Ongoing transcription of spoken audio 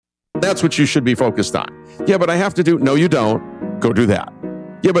That's what you should be focused on. Yeah, but I have to do, no, you don't. Go do that.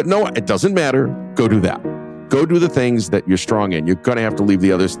 Yeah, but no, it doesn't matter. Go do that. Go do the things that you're strong in. You're going to have to leave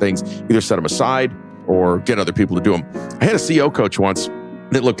the other things, either set them aside or get other people to do them. I had a CEO coach once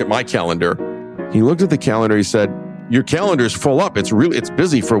that looked at my calendar. He looked at the calendar. He said, your calendar is full up. It's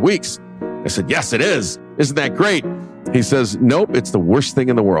busy for weeks. I said, yes, it is. Isn't that great? He says, nope, it's the worst thing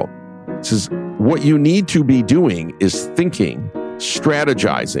in the world. He says, what you need to be doing is thinking,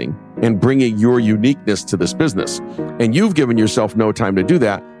 strategizing, and bringing your uniqueness to this business. And you've given yourself no time to do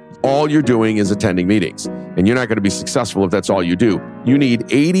that. All you're doing is attending meetings. And you're not going to be successful if that's all you do. You need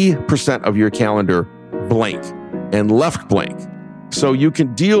 80% of your calendar blank and left blank. So you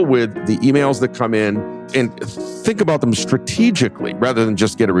can deal with the emails that come in and think about them strategically rather than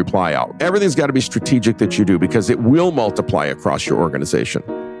just get a reply out. Everything's got to be strategic that you do because it will multiply across your organization.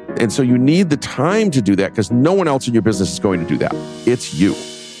 And so you need the time to do that because no one else in your business is going to do that. It's you.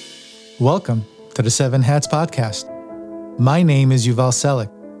 Welcome to the 7 Hats Podcast. My name is Yuval Selik,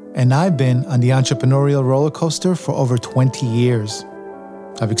 and I've been on the entrepreneurial roller coaster for over 20 years.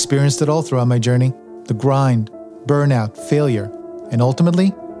 I've experienced it all throughout my journey: the grind, burnout, failure, and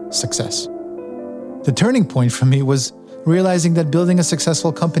ultimately, success. The turning point for me was realizing that building a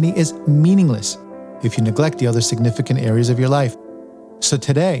successful company is meaningless if you neglect the other significant areas of your life. So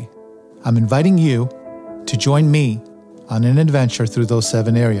today, I'm inviting you to join me on an adventure through those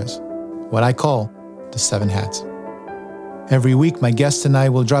 7 areas, what I call the 7 hats. Every week, my guests and I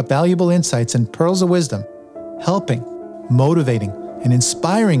will drop valuable insights and pearls of wisdom, helping, motivating, and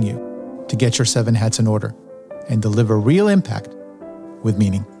inspiring you to get your 7 hats in order and deliver real impact with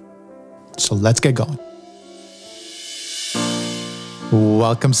meaning. So let's get going.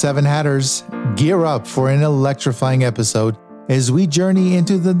 Welcome, 7 Hatters. Gear up for an electrifying episode as we journey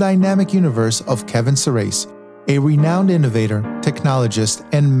into the dynamic universe of Kevin Surace, a renowned innovator, technologist,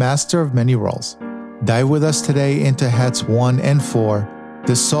 and master of many roles. Dive with us today into hats 1 and 4,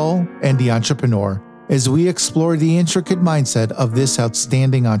 the soul and the entrepreneur, as we explore the intricate mindset of this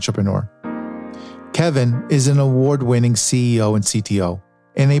outstanding entrepreneur. Kevin is an award-winning CEO and CTO,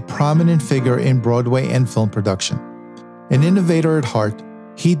 and a prominent figure in Broadway and film production. An innovator at heart,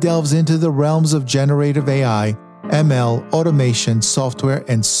 he delves into the realms of generative AI, ML, automation, software,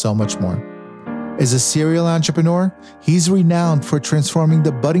 and so much more. As a serial entrepreneur, he's renowned for transforming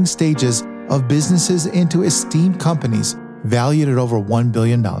the budding stages of businesses into esteemed companies valued at over $1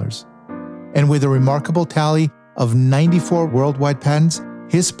 billion. And with a remarkable tally of 94 worldwide patents,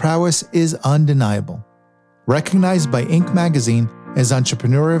 his prowess is undeniable. Recognized by Inc. magazine as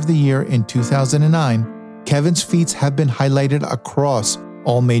Entrepreneur of the Year in 2009, Kevin's feats have been highlighted across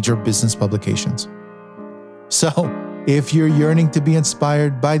all major business publications. So, if you're yearning to be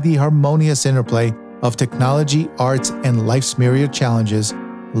inspired by the harmonious interplay of technology, arts, and life's myriad challenges,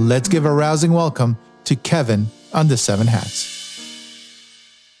 let's give a rousing welcome to Kevin on the 7 Hats.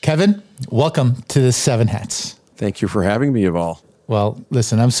 Kevin, welcome to the 7 Hats. Thank you for having me, Yuval. Well,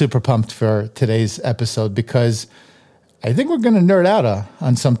 listen, I'm super pumped for today's episode because I think we're going to nerd out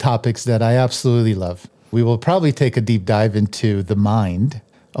on some topics that I absolutely love. We will probably take a deep dive into the mind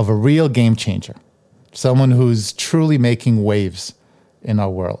of a real game changer, someone who's truly making waves in our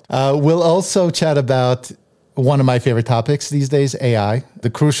world. We'll also chat about one of my favorite topics these days, AI, the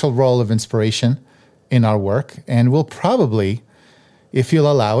crucial role of inspiration in our work. And we'll probably, if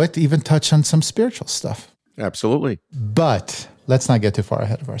you'll allow it, even touch on some spiritual stuff. Absolutely. But let's not get too far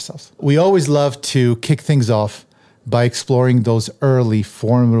ahead of ourselves. We always love to kick things off by exploring those early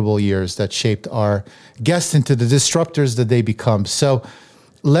formidable years that shaped our guests into the disruptors that they become. So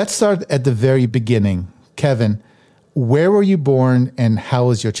let's start at the very beginning. Kevin, where were you born and how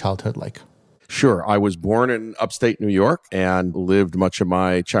was your childhood like? Sure. I was born in upstate New York and lived much of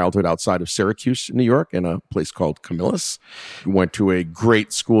my childhood outside of Syracuse, New York, in a place called Camillus. Went to a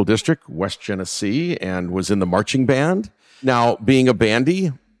great school district, West Genesee, and was in the marching band. Now, being a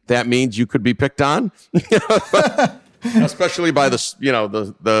bandy, that means you could be picked on, especially by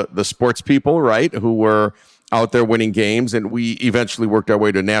the sports people, right, who were out there winning games. And we eventually worked our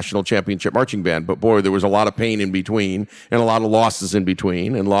way to a national championship marching band. But boy, there was a lot of pain in between and a lot of losses in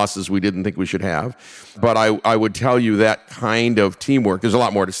between and losses we didn't think we should have. But I would tell you that kind of teamwork, there's a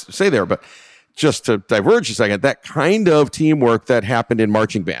lot more to say there, but just to diverge a second, that kind of teamwork that happened in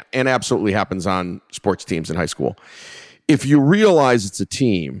marching band and absolutely happens on sports teams in high school. If you realize it's a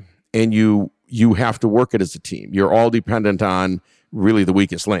team and you have to work it as a team, you're all dependent on really the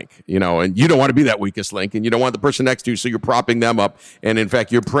weakest link, and you don't want to be that weakest link, and you don't want the person next to you, so you're propping them up. And in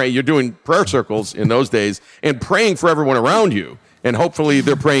fact, you're doing prayer circles in those days and praying for everyone around you. And hopefully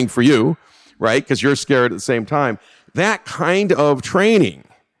they're praying for you, right? Because you're scared at the same time. That kind of training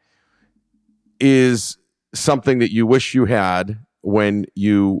is something that you wish you had when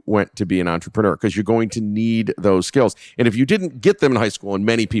you went to be an entrepreneur, because you're going to need those skills. And if you didn't get them in high school, and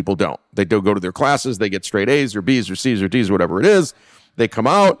many people don't, they don't go to their classes, they get straight A's or B's or C's or D's, whatever it is. They come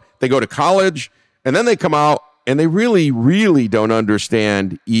out, they go to college, and then they come out and they really, really don't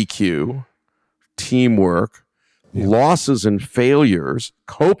understand EQ, teamwork, losses and failures,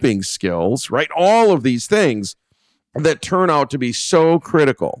 coping skills, right? All of these things that turn out to be so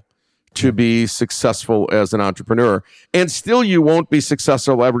critical to be successful as an entrepreneur. And still, you won't be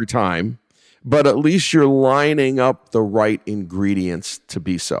successful every time, but at least you're lining up the right ingredients to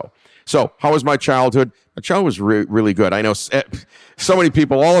be so. So how was my childhood? My childhood was really good. I know so many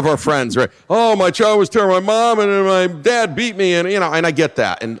people, all of our friends, right? Oh, my childhood was terrible. My mom and my dad beat me. And, and I get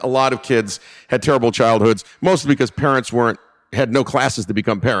that. And a lot of kids had terrible childhoods, mostly because parents had no classes to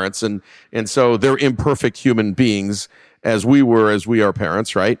become parents. And so they're imperfect human beings as we are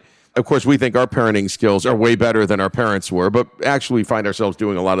parents, right? Of course, we think our parenting skills are way better than our parents were, but actually find ourselves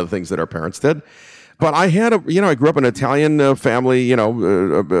doing a lot of the things that our parents did. But I had I grew up in an Italian family,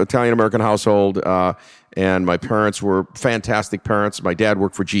 Italian-American household, and my parents were fantastic parents. My dad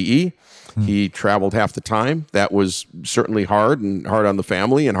worked for GE. He traveled half the time. That was certainly hard on the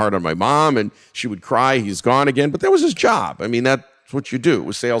family and hard on my mom, and she would cry, he's gone again. But that was his job. I mean, that's what you do. It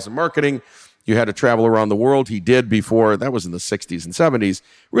was sales and marketing. You had to travel around the world. He did before, that was in the 60s and 70s,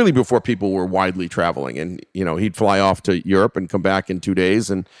 really before people were widely traveling. And, he'd fly off to Europe and come back in 2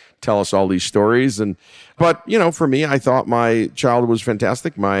 days and tell us all these stories. But for me, I thought my childhood was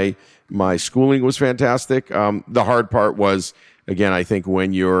fantastic. My schooling was fantastic. The hard part was, again, I think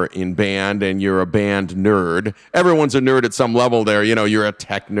when you're in band and you're a band nerd, everyone's a nerd at some level there. You're a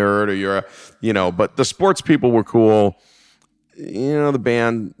tech nerd or but the sports people were cool.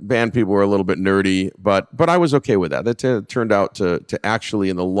 The band people were a little bit nerdy, but I was okay with that. That turned out to actually,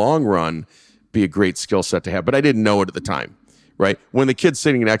 in the long run, be a great skill set to have. But I didn't know it at the time, right? When the kid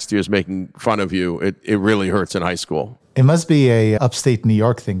sitting next to you is making fun of you, it really hurts in high school. It must be a upstate New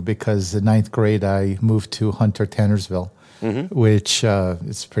York thing, because in ninth grade, I moved to Hunter Tannersville, which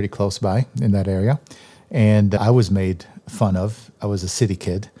is pretty close by in that area. And I was made fun of. I was a city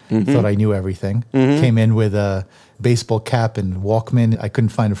kid, thought I knew everything. Came in with a baseball cap and Walkman. I couldn't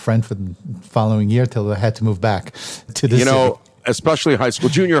find a friend for the following year till I had to move back to the city. Especially high school,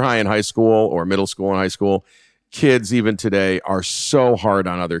 junior high and high school, or middle school and high school, kids even today are so hard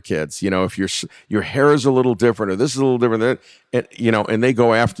on other kids. If your hair is a little different or this is a little different, and they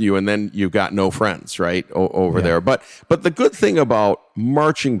go after you, and then you've got no friends, right, over there. But the good thing about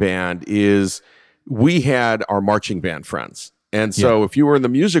marching band is we had our marching band friends. And so if you were in the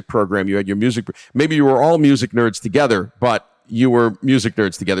music program, you had your music, maybe you were all music nerds together, but you were music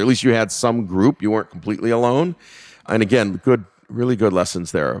nerds together. At least you had some group. You weren't completely alone. And again, really good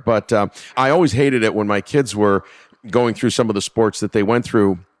lessons there. But I always hated it when my kids were going through some of the sports that they went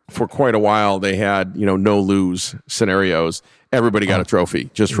through. For quite a while, they had, no lose scenarios. Everybody got a trophy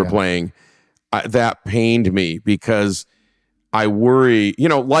just for playing. That pained me, because I worry,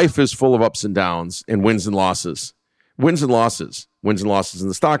 life is full of ups and downs and wins and losses. Wins and losses in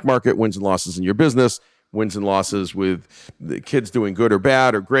the stock market, wins and losses in your business, wins and losses with the kids doing good or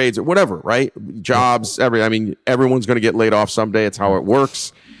bad or grades or whatever, right? Jobs, everyone's going to get laid off someday. It's how it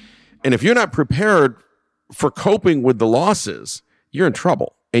works. And if you're not prepared for coping with the losses, you're in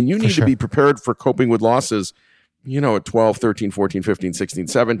trouble. And you need to be prepared for coping with losses, at 12, 13, 14, 15, 16,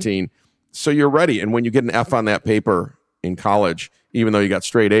 17. So you're ready. And when you get an F on that paper in college, even though you got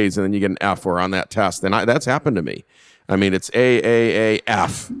straight A's, and then you get an F or on that test, and that's happened to me. It's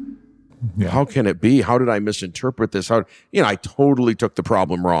F. Yeah. How can it be? How did I misinterpret this? I totally took the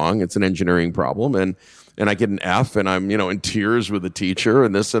problem wrong. It's an engineering problem, and I get an F, and I'm, in tears with the teacher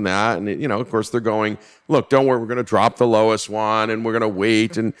and this and that. And, of course they're going, look, don't worry, we're going to drop the lowest one, and we're going to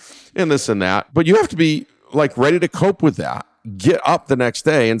wait and this and that. But you have to be ready to cope with that. Get up the next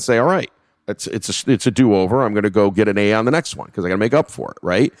day and say, all right, it's a do-over. I'm going to go get an A on the next one because I got to make up for it,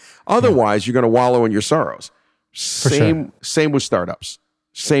 right? Otherwise, you're going to wallow in your sorrows. Same with startups.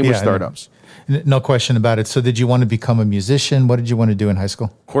 No question about it. So did you want to become a musician? What did you want to do in high school?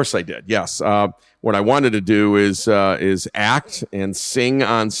 Of course I did, yes. What I wanted to do is act and sing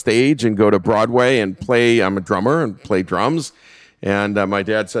on stage and go to Broadway and play. I'm a drummer and play drums. And my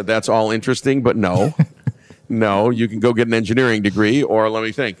dad said, that's all interesting, but no. No, you can go get an engineering degree, or let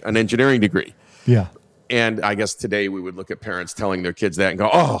me think, an engineering degree. Yeah. And I guess today we would look at parents telling their kids that and go,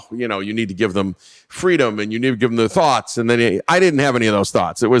 oh, you need to give them freedom and you need to give them their thoughts. And then I didn't have any of those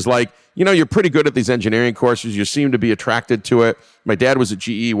thoughts. It was like, you're pretty good at these engineering courses. You seem to be attracted to it. My dad was at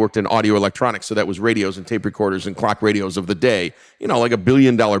GE, worked in audio electronics. So that was radios and tape recorders and clock radios of the day, like $1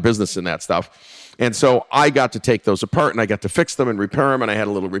 billion business in that stuff. And so I got to take those apart and I got to fix them and repair them. And I had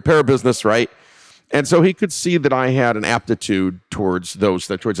a little repair business, right? And so he could see that I had an aptitude towards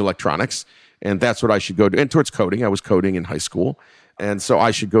electronics. And that's what I should go do. And towards coding. I was coding in high school. And so I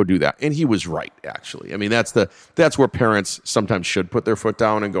should go do that. And he was right, actually. I mean, that's where parents sometimes should put their foot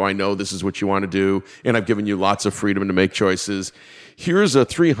down and go, I know this is what you want to do. And I've given you lots of freedom to make choices. Here's a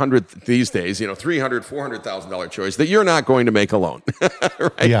 $400,000 choice that you're not going to make alone.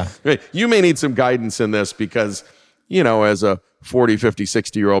 Right? Yeah. Right. You may need some guidance in this because, as a 40, 50,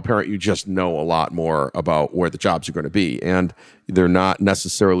 60-year-old parent, you just know a lot more about where the jobs are going to be. And they're not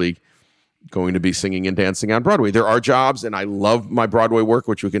necessarily going to be singing and dancing on Broadway. There are jobs, and I love my Broadway work,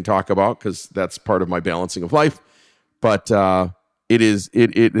 which we can talk about because that's part of my balancing of life. But that's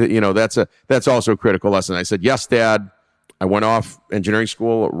also a critical lesson. I said, yes, Dad. I went off engineering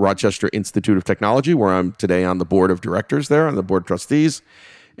school at Rochester Institute of Technology, where I'm today on the board of directors there, on the board of trustees.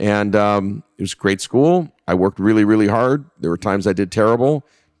 And it was a great school. I worked really, really hard. There were times I did terrible,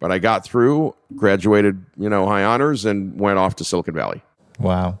 but I got through, graduated, high honors, and went off to Silicon Valley.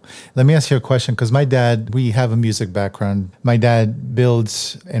 Wow. Let me ask you a question, because we have a music background. My dad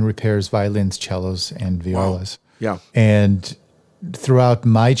builds and repairs violins, cellos, and violas. Wow. Yeah. And throughout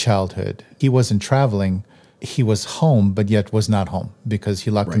my childhood, he wasn't traveling. He was home, but yet was not home because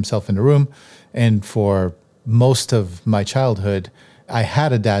he locked himself in a room. And for most of my childhood, I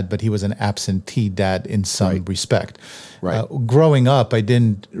had a dad, but he was an absentee dad in some respect. Right. Growing up, I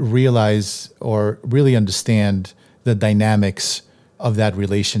didn't realize or really understand the dynamics of that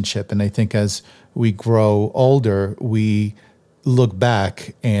relationship. And I think as we grow older, we look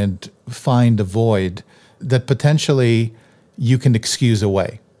back and find a void that potentially you can excuse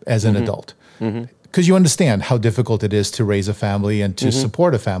away as an adult. Because you understand how difficult it is to raise a family and to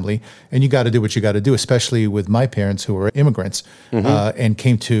support a family. And you got to do what you got to do, especially with my parents who were immigrants and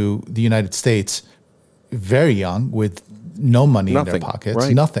came to the United States very young with no money in their pockets,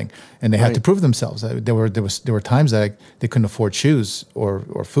 nothing. And they had to prove themselves. There were times that they couldn't afford shoes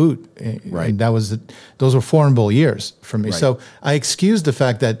or food. And those were formidable years for me. So I excused the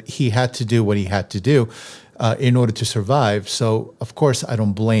fact that he had to do what he had to do in order to survive. So of course I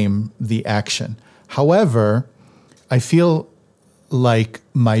don't blame the action. However, I feel like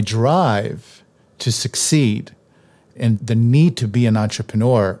my drive to succeed and the need to be an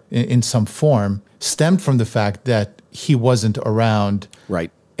entrepreneur in some form stemmed from the fact that he wasn't around.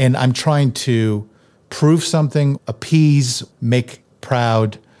 Right. And I'm trying to prove something, appease, make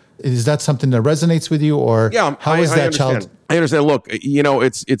proud. Is that something that resonates with you? Or how is that child? I understand. Look,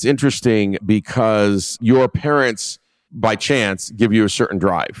 it's interesting because your parents, by chance, give you a certain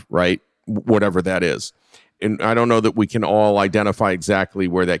drive, right? Whatever that is. And I don't know that we can all identify exactly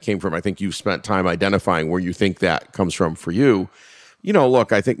where that came from. I think you've spent time identifying where you think that comes from for you.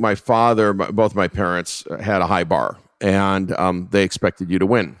 Look, I think my father, both my parents had a high bar and they expected you to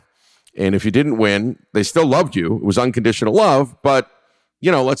win. And if you didn't win, they still loved you. It was unconditional love, but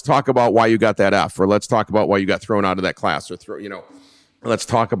let's talk about why you got that F, or let's talk about why you got thrown out of that class, or let's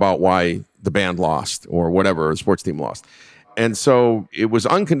talk about why the band lost or whatever, the sports team lost. And so it was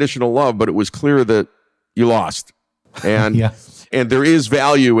unconditional love, but it was clear that you lost. And and there is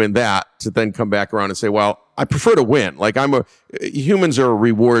value in that to then come back around and say, well, I prefer to win. Like humans are a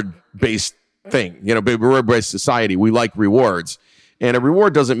reward-based thing, reward-based society. We like rewards. And a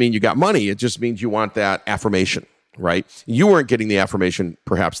reward doesn't mean you got money. It just means you want that affirmation, right? You weren't getting the affirmation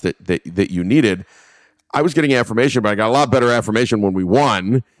perhaps that you needed. I was getting affirmation, but I got a lot better affirmation when we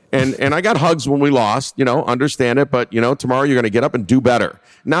won. And I got hugs when we lost, understand it. But, tomorrow you're going to get up and do better.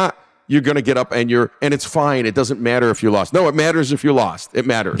 Not you're going to get up and it's fine. It doesn't matter if you lost. No, it matters if you lost. It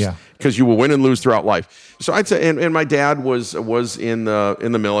matters because you will win and lose throughout life. So I'd say, and my dad was in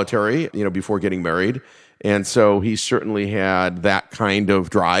the military, before getting married. And so he certainly had that kind of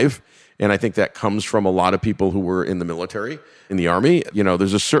drive. And I think that comes from a lot of people who were in the military, in the Army.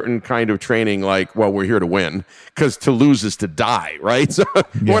 There's a certain kind of training like, well, we're here to win, because to lose is to die, right? So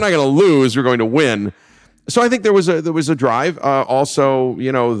we're not going to lose, we're going to win. So I think there was a drive. Also,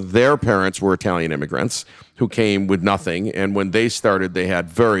 their parents were Italian immigrants who came with nothing. And when they started, they had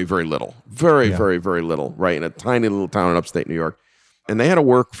very, very little, very, very little, right? In a tiny little town in upstate New York. And they had to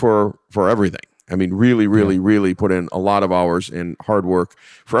work for everything. I mean, really, really, really put in a lot of hours in hard work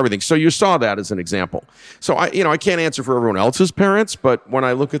for everything. So you saw that as an example. So I can't answer for everyone else's parents, but when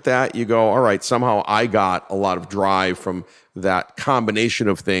I look at that, you go, all right, somehow I got a lot of drive from that combination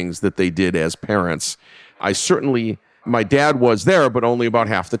of things that they did as parents. My dad was there, but only about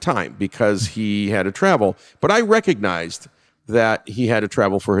half the time because he had to travel. But I recognized that he had to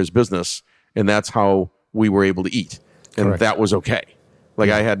travel for his business, and that's how we were able to eat. And Correct. that was okay. Like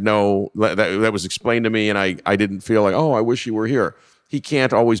I had that was explained to me, and I didn't feel like, oh, I wish you were here. He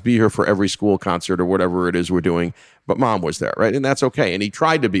can't always be here for every school concert or whatever it is we're doing, but mom was there, right? And that's okay. And he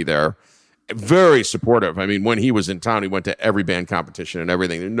tried to be there, very supportive. I mean, when he was in town, he went to every band competition and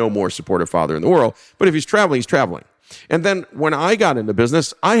everything. There's no more supportive father in the world. But if he's traveling, he's traveling. And then when I got into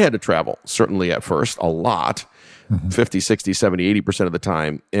business, I had to travel, certainly at first, a lot, 50, 60, 70, 80% of the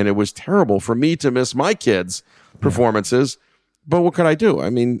time. And it was terrible for me to miss my kids' performances. But what could I do? I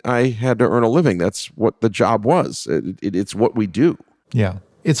mean, I had to earn a living. That's what the job was. It's what we do. Yeah.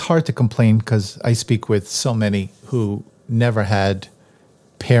 It's hard to complain because I speak with so many who never had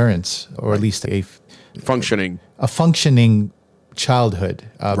parents, or at least a functioning childhood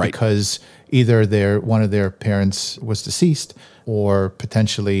because either one of their parents was deceased or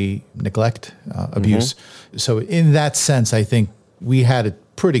potentially neglect, abuse. So in that sense, I think we had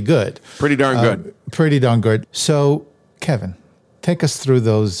it pretty good. Pretty darn good. Pretty darn good. So, Kevin, take us through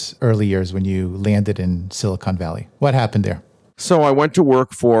those early years when you landed in Silicon Valley. What happened there? So I went to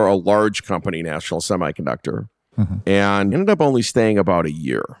work for a large company, National Semiconductor, and ended up only staying about a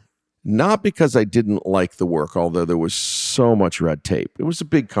year. Not because I didn't like the work, although there was so much red tape. It was a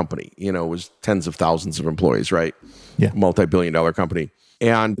big company. It was tens of thousands of employees, right? Yeah. Multi-billion-dollar company.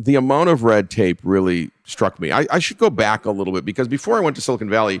 And the amount of red tape really struck me. I should go back a little bit because before I went to Silicon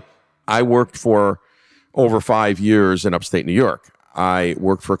Valley, I worked for over 5 years in upstate New York. I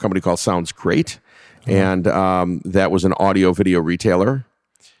worked for a company called Sounds Great, and that was an audio-video retailer.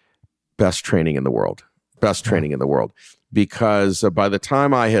 Best training in the world. Because by the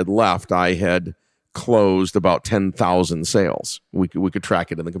time I had left, I had closed about 10,000 sales. We could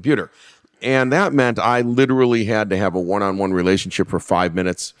track it in the computer. And that meant I literally had to have a one-on-one relationship for 5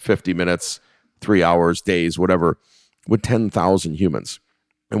 minutes, 50 minutes, 3 hours, days, whatever, with 10,000 humans.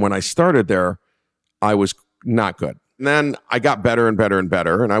 And when I started there, I was not good. And then I got better and better and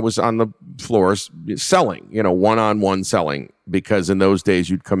better. And I was on the floors selling, one-on-one selling, because in those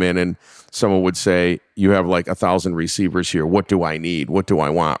days you'd come in and someone would say, you have like 1,000 receivers here. What do I need? What do I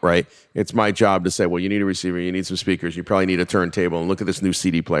want? Right? It's my job to say, well, you need a receiver. You need some speakers. You probably need a turntable, and look at this new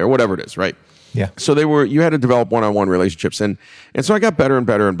CD player, whatever it is. Right? Yeah. So you had to develop one-on-one relationships. And so I got better and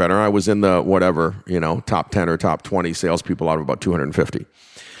better and better. I was in the top 10 or top 20 salespeople out of about 250.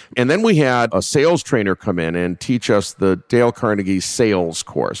 And then we had a sales trainer come in and teach us the Dale Carnegie sales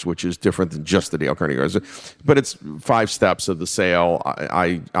course, which is different than just the Dale Carnegie course. But it's 5 steps of the sale.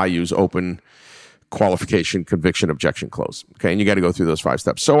 I use open, qualification, conviction, objection, close. Okay, and you got to go through those 5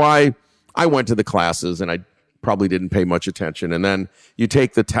 steps. So I went to the classes, and I probably didn't pay much attention. And then you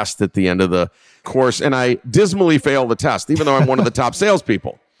take the test at the end of the course, and I dismally failed the test, even though I'm one of the top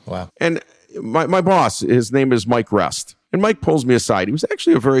salespeople. Wow. And my boss, his name is Mike Rest. And Mike pulls me aside. He was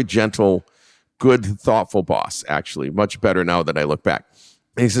actually a very gentle, good, thoughtful boss, actually. Much better now that I look back.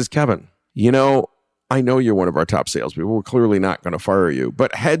 And he says, Kevin, I know you're one of our top salespeople. We're clearly not going to fire you.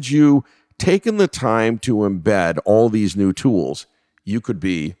 But had you taken the time to embed all these new tools, you could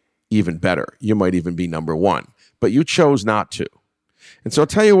be even better. You might even be number one. But you chose not to. And so I'll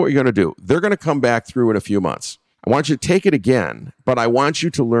tell you what you're going to do. They're going to come back through in a few months. I want you to take it again, but I want you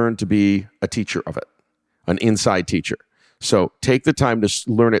to learn to be a teacher of it, an inside teacher. So take the time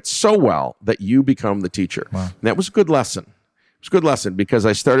to learn it so well that you become the teacher. Wow. And that was a good lesson. It was a good lesson because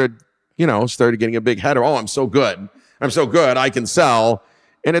I started getting a big head of, I'm so good, I can sell.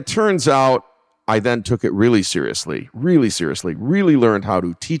 And it turns out I then took it really seriously, really learned how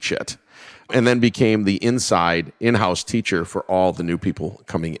to teach it, and then became the in-house teacher for all the new people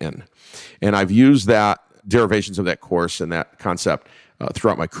coming in. And I've used derivations of that course and that concept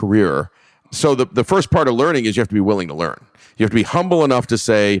throughout my career. So the first part of learning is you have to be willing to learn. You have to be humble enough to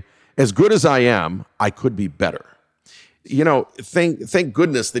say, as good as I am, I could be better. Thank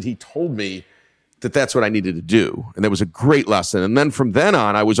goodness that he told me that that's what I needed to do. And that was a great lesson. And then from then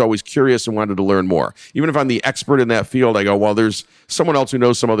on, I was always curious and wanted to learn more. Even if I'm the expert in that field, I go, well, there's someone else who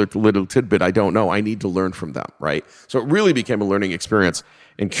knows some other little tidbit I don't know. I need to learn from them, right? So it really became a learning experience.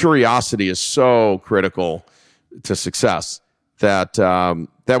 And curiosity is so critical to success that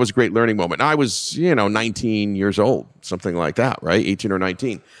that was a great learning moment. And I was, 19 years old, something like that, right? 18 or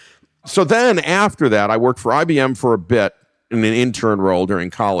 19. So then after that, I worked for IBM for a bit in an intern role during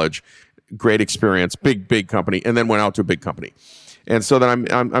college, great experience, big company, and then went out to a big company. And so then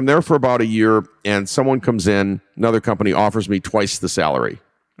I'm there for about a year, and someone comes in, another company offers me twice the salary.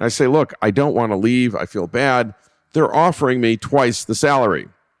 And I say, look, I don't want to leave. I feel bad. They're offering me twice the salary.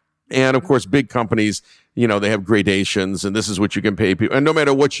 And of course, big companies, they have gradations, and this is what you can pay people. And no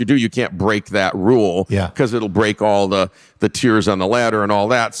matter what you do, you can't break that rule because it'll break all the tiers on the ladder and all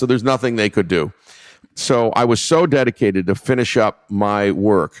that. So there's nothing they could do. So I was so dedicated to finish up my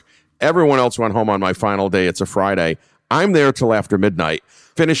work. Everyone else went home on my final day. It's a Friday. I'm there till after midnight,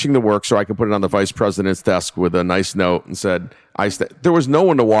 finishing the work so I could put it on the vice president's desk with a nice note and said, there was no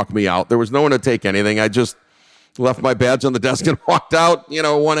one to walk me out. There was no one to take anything. I just left my badge on the desk and walked out,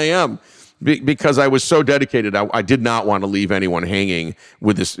 1 a.m. Because I was so dedicated. I did not want to leave anyone hanging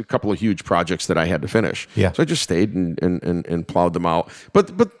with a couple of huge projects that I had to finish. Yeah. So I just stayed and plowed them out.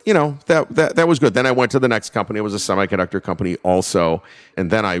 But that was good. Then I went to the next company. It was a semiconductor company also.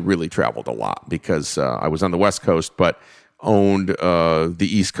 And then I really traveled a lot because I was on the West Coast, but owned the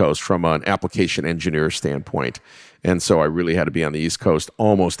East Coast from an application engineer standpoint. And so I really had to be on the East Coast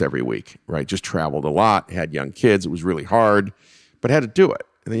almost every week, right? Just traveled a lot, had young kids. It was really hard, but had to do it.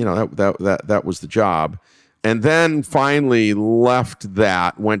 That was the job. And then finally left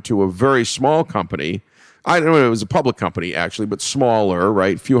that, went to a very small company. I don't know, it was a public company actually, but smaller,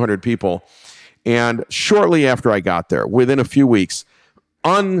 right? A few hundred people. And shortly after I got there, within a few weeks,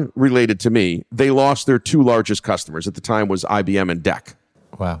 unrelated to me, they lost their two largest customers. At the time was IBM and DEC.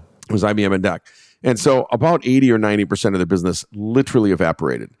 Wow. It was IBM and DEC. And so about 80 or 90% of the business literally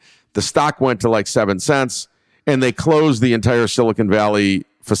evaporated. The stock went to like 7 cents, and they closed the entire Silicon Valley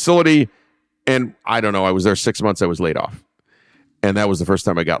facility. And I don't know, I was there 6 months, I was laid off. And that was the first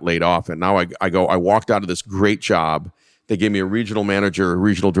time I got laid off. And now I walked out of this great job. They gave me a regional manager,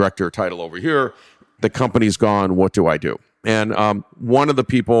 regional director title over here. The company's gone. What do I do? And one of the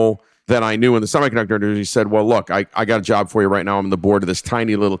people that I knew in the semiconductor industry said, well, look, I got a job for you right now. I'm on the board of this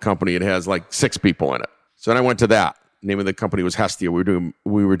tiny little company. It has like 6 people in it. So then I went to that. The name of the company was Hestia.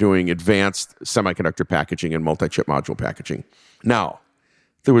 We were doing advanced semiconductor packaging and multi-chip module packaging. Now,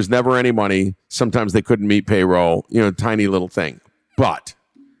 there was never any money. Sometimes they couldn't meet payroll, tiny little thing. But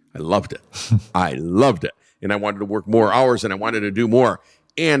I loved it. I loved it. And I wanted to work more hours, and I wanted to do more.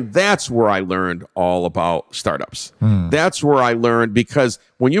 And that's where I learned all about startups. That's where I learned, because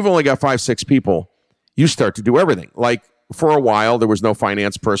when you've only got 5-6 people, you start to do everything. Like for a while, there was no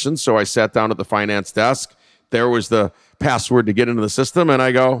finance person. So I sat down at the finance desk. There was the password to get into the system. And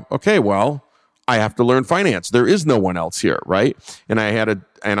I go, okay, well, I have to learn finance. There is no one else here, right? And I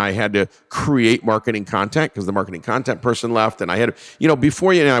had to create marketing content because the marketing content person left. And I had to,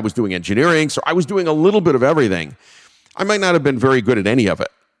 before I was doing engineering. So I was doing a little bit of everything. I might not have been very good at any of it,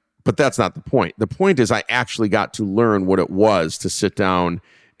 but that's not the point. The point is I actually got to learn what it was to sit down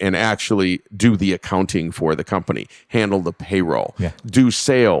and actually do the accounting for the company, handle the payroll, do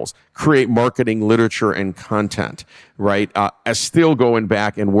sales, create marketing literature and content, right? Still going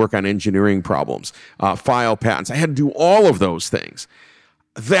back and work on engineering problems, file patents. I had to do all of those things.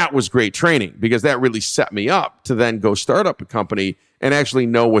 That was great training because that really set me up to then go start up a company and actually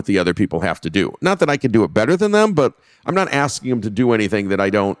know what the other people have to do. Not that I can do it better than them, but I'm not asking them to do anything that I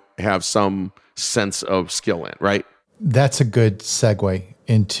don't have some sense of skill in, right? That's a good segue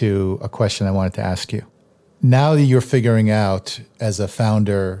into a question I wanted to ask you. Now that you're figuring out as a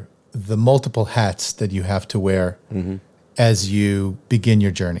founder the multiple hats that you have to wear as you begin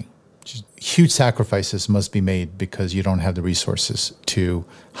your journey, huge sacrifices must be made because you don't have the resources to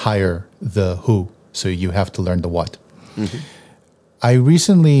hire the who, so you have to learn the what. I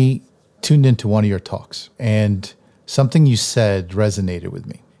recently tuned into one of your talks, and something you said resonated with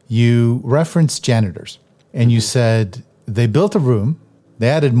me. You referenced janitors, and you said they built a room, they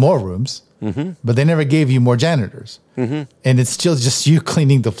added more rooms, but they never gave you more janitors. And it's still just you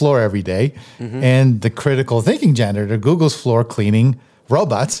cleaning the floor every day. And the critical thinking janitor, Google's floor cleaning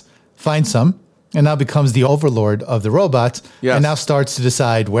robots, finds some, and now becomes the overlord of the robots, and now starts to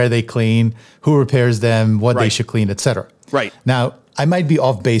decide where they clean, who repairs them, what they should clean, etc. Right. Now, I might be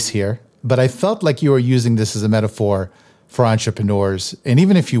off base here, but I felt like you were using this as a metaphor for entrepreneurs. And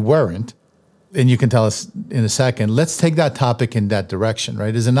even if you weren't, and you can tell us in a second, let's take that topic in that direction,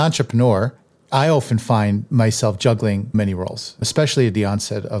 right? As an entrepreneur, I often find myself juggling many roles, especially at the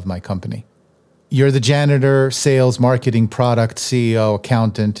onset of my company. You're the janitor, sales, marketing, product, CEO,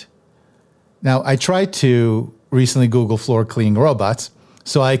 accountant. Now, I tried to recently Google floor cleaning robots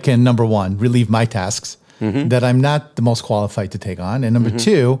so I can, number one, relieve my tasks that I'm not the most qualified to take on. And number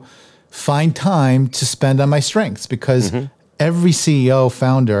two, find time to spend on my strengths, because every CEO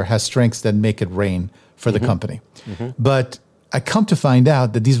founder has strengths that make it rain for the company. But I come to find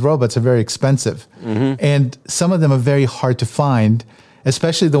out that these robots are very expensive. And some of them are very hard to find,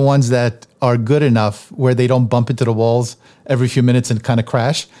 especially the ones that are good enough where they don't bump into the walls every few minutes and kind of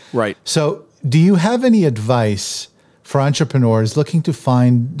crash. Right. So do you have any advice for entrepreneurs looking to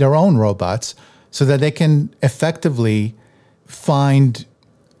find their own robots so that they can effectively find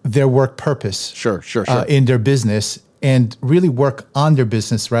their work purpose Sure. in their business and really work on their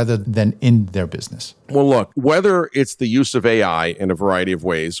business rather than in their business? Well, look, whether it's the use of AI in a variety of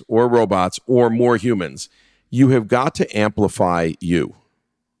ways or robots or more humans, you have got to amplify you.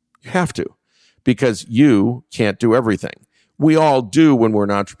 You have to, because you can't do everything. We all do when we're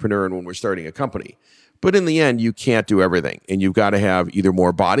an entrepreneur and when we're starting a company. But in the end, you can't do everything. And you've got to have either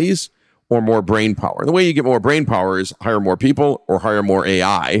more bodies or more brain power. And the way you get more brain power is hire more people or hire more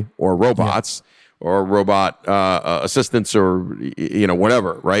AI or robots or robot assistants or,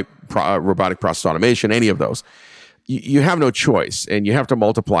 whatever, right? Robotic process automation, any of those. You have no choice, and you have to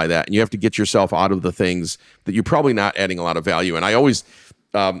multiply that, and you have to get yourself out of the things that you're probably not adding a lot of value. And I always,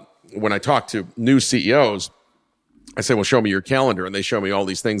 when I talk to new CEOs, I say, well, show me your calendar. And they show me all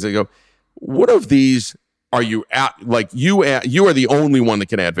these things. They go, what of these are you at? Like you are the only one that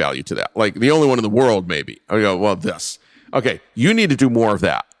can add value to that. Like the only one in the world, maybe. I go, well, this. Okay, you need to do more of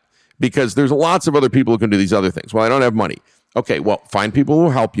that because there's lots of other people who can do these other things. Well, I don't have money. Okay, well, find people who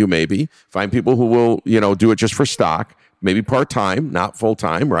will help you maybe. Find people who will, do it just for stock. Maybe part-time, not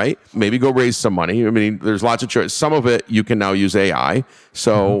full-time, right? Maybe go raise some money. I mean, there's lots of choice. Some of it you can now use AI.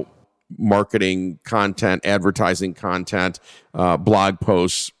 So marketing content, advertising content, blog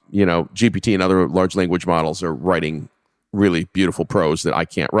posts, GPT and other large language models are writing really beautiful prose that I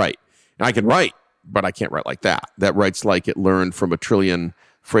can't write. And I can write, but I can't write like that. That writes like it learned from a trillion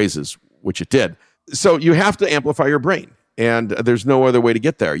phrases, which it did. So you have to amplify your brain. And there's no other way to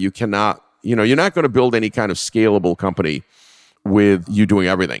get there. You cannot, you're not going to build any kind of scalable company with you doing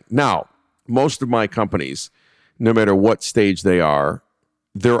everything. Now, most of my companies, no matter what stage they are,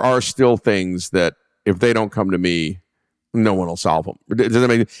 there are still things that if they don't come to me, no one will solve them. Does that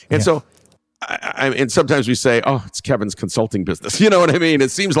make sense? And so, and sometimes we say, oh, it's Kevin's consulting business. You know what I mean?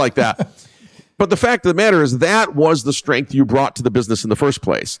 It seems like that. But the fact of the matter is that was the strength you brought to the business in the first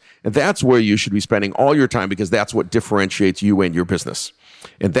place. And that's where you should be spending all your time because that's what differentiates you and your business.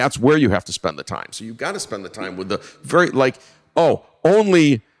 And that's where you have to spend the time. So you've got to spend the time with the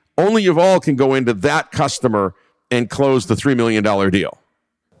only Yuval can go into that customer and close the $3 million deal.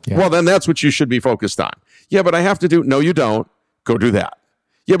 Yeah. Well, then that's what you should be focused on. Yeah, but I have to do, no, you don't. Go do that.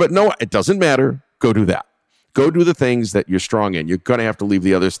 Yeah, but no, it doesn't matter. Go do that. Go do the things that you're strong in. You're going to have to leave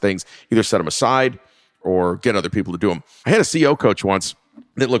the other things, either set them aside or get other people to do them. I had a CEO coach once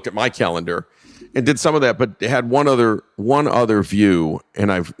that looked at my calendar and did some of that, but had one other view,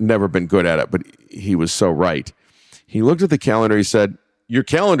 and I've never been good at it, but he was so right. He looked at the calendar. He said, your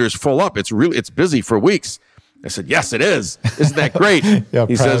calendar's full up. It's busy for weeks. I said, yes, it is. Isn't that great? Yeah,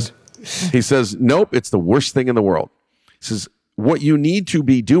 he says, nope, it's the worst thing in the world. He says, what you need to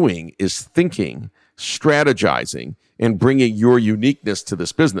be doing is thinking, strategizing, and bringing your uniqueness to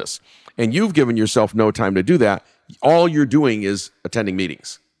this business. And you've given yourself no time to do that. All you're doing is attending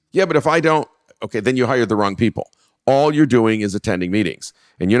meetings. Yeah, but if I don't, okay, then you hired the wrong people. All you're doing is attending meetings.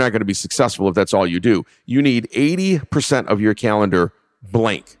 And you're not going to be successful if that's all you do. You need 80% of your calendar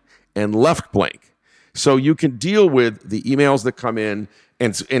blank and left blank. So you can deal with the emails that come in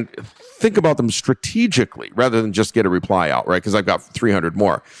and think about them strategically rather than just get a reply out, right? Because I've got 300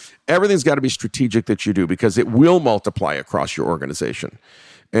 more. Everything's got to be strategic that you do because it will multiply across your organization.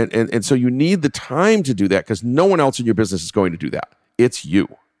 And so you need the time to do that because no one else in your business is going to do that. It's you.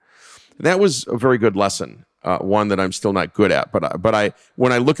 And that was a very good lesson, one that I'm still not good at. But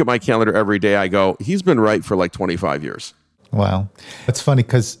when I look at my calendar every day, I go, he's been right for like 25 years. Wow. It's funny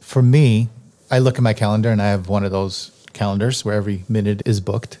because for me, I look at my calendar and I have one of those calendars where every minute is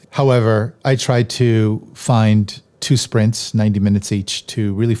booked. However, I try to find 2 sprints, 90 minutes each,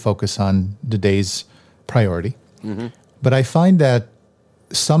 to really focus on the day's priority. Mm-hmm. But I find that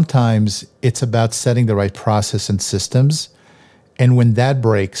sometimes it's about setting the right process and systems. And when that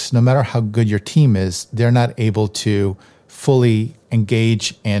breaks, no matter how good your team is, they're not able to fully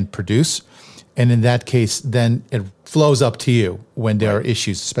engage and produce. And in that case, then it flows up to you when there are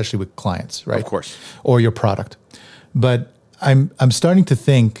issues, especially with clients, right? Of course. Or your product. But I'm starting to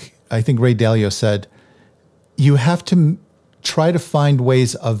think, I think Ray Dalio said, you have to try to find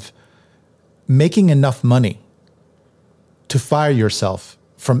ways of making enough money to fire yourself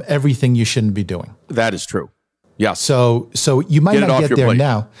from everything you shouldn't be doing. That is true. Yeah. So you might not get there plate.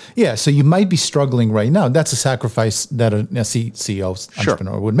 Now. Yeah. So you might be struggling right now. That's a sacrifice that a CEO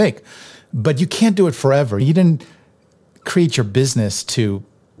entrepreneur would make. But you can't do it forever. You didn't create your business to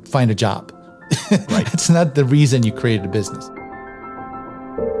find a job. Right. It's not the reason you created a business.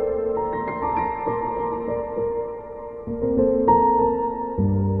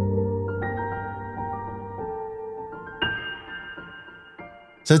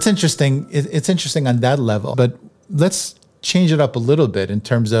 So it's interesting. It's interesting on that level, but let's change it up a little bit in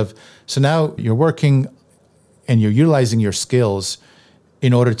terms of, so now you're working and you're utilizing your skills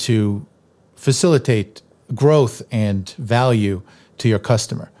in order to facilitate growth and value to your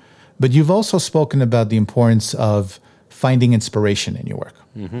customer. But you've also spoken about the importance of finding inspiration in your work.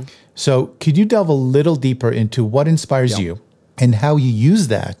 Mm-hmm. So could you delve a little deeper into what inspires you and how you use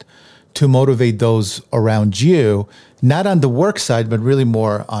that to motivate those around you, not on the work side, but really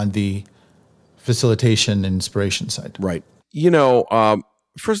more on the facilitation and inspiration side? Right.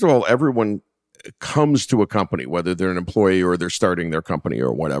 First of all, everyone comes to a company, whether they're an employee or they're starting their company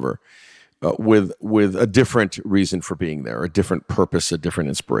or whatever, with a different reason for being there, a different purpose, a different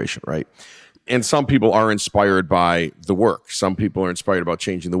inspiration, right? And some people are inspired by the work. Some people are inspired about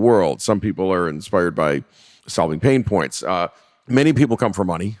changing the world. Some people are inspired by solving pain points. Many people come for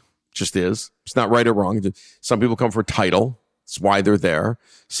money, just is. It's not right or wrong. Some people come for title. It's why they're there.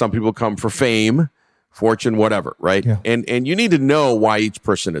 Some people come for fame, fortune, whatever, right? Yeah. And you need to know why each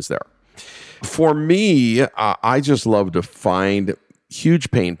person is there. For me, I just love to find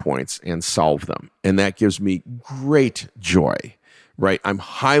huge pain points and solve them. And that gives me great joy, right? I'm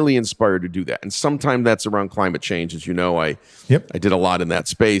highly inspired to do that. And sometimes that's around climate change. As you know, I did a lot in that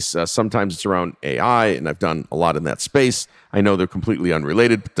space. Sometimes it's around AI, and I've done a lot in that space. I know they're completely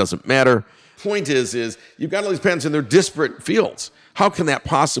unrelated, but doesn't matter. Point is you've got all these patents and they're disparate fields. How can that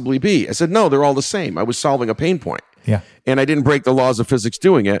possibly be? I said, no, they're all the same. I was solving a pain point. Yeah. And I didn't break the laws of physics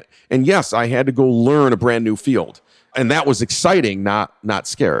doing it. And yes, I had to go learn a brand new field. And that was exciting, not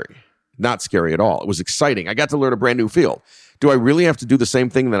scary. Not scary at all. It was exciting. I got to learn a brand new field. Do I really have to do the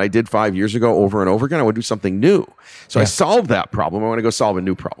same thing that I did 5 years ago over and over again? I want to do something new. So I solved that problem. I want to go solve a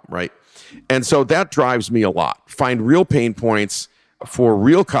new problem, right? And so that drives me a lot. Find real pain points for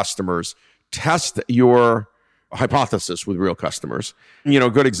real customers. Test your hypothesis with real customers. A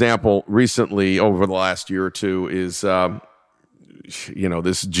good example recently over the last year or two is,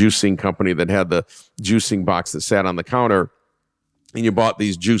 this juicing company that had the juicing box that sat on the counter, and you bought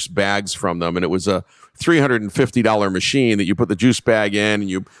these juice bags from them, and it was a $350 machine that you put the juice bag in and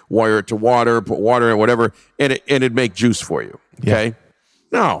you wire it to water, put water in, whatever, and it'd make juice for you. Okay. Yeah.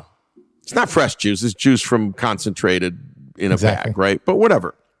 No, it's not fresh juice. It's juice from concentrated in a bag, right? But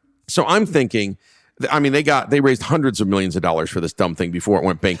whatever. So I'm thinking, they raised hundreds of millions of dollars for this dumb thing before it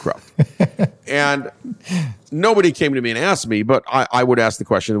went bankrupt. And nobody came to me and asked me, but I would ask the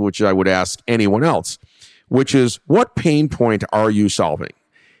question, which I would ask anyone else, which is, what pain point are you solving?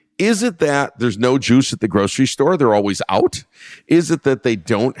 Is it that there's no juice at the grocery store? They're always out? Is it that they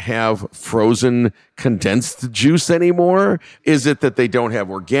don't have frozen condensed juice anymore? Is it that they don't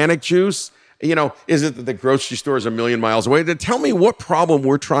have organic juice? Is it that the grocery store is a million miles away? Tell me what problem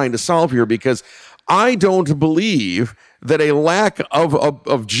we're trying to solve here, because I don't believe that a lack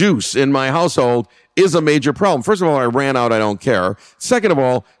of juice in my household is a major problem. First of all, I ran out. I don't care. Second of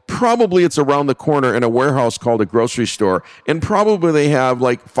all, probably it's around the corner in a warehouse called a grocery store, and probably they have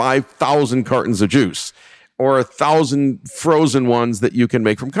like 5,000 cartons of juice or 1,000 frozen ones that you can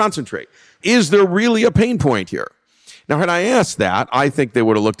make from concentrate. Is there really a pain point here? Now, had I asked that, I think they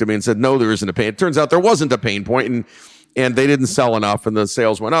would have looked at me and said, no, there isn't a pain. It turns out there wasn't a pain point, and they didn't sell enough, and the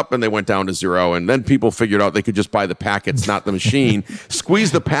sales went up and they went down to zero. And then people figured out they could just buy the packets, not the machine,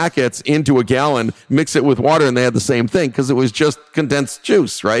 squeeze the packets into a gallon, mix it with water, and they had the same thing because it was just condensed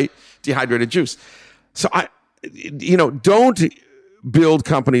juice, right? Dehydrated juice. So don't build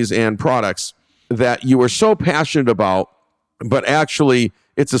companies and products that you are so passionate about, but actually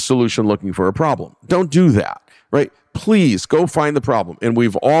it's a solution looking for a problem. Don't do that, right? Please go find the problem. And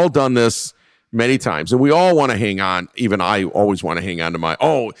we've all done this many times. And we all want to hang on. Even I always want to hang on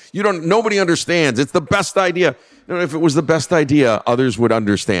to nobody understands. It's the best idea. If it was the best idea, others would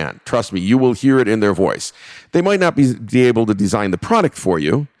understand. Trust me, you will hear it in their voice. They might not be able to design the product for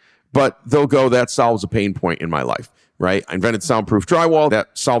you, but they'll go, that solves a pain point in my life, right? I invented soundproof drywall.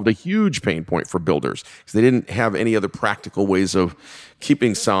 That solved a huge pain point for builders because they didn't have any other practical ways of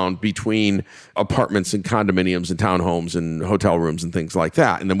keeping sound between apartments and condominiums and townhomes and hotel rooms and things like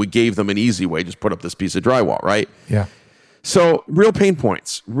that. And then we gave them an easy way, just put up this piece of drywall, right? Yeah. So real pain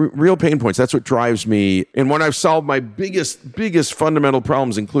points, real pain points. That's what drives me. And when I've solved my biggest fundamental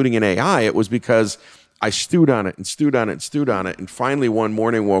problems, including in AI, it was because I stewed on it and stewed on it and stewed on it. And finally one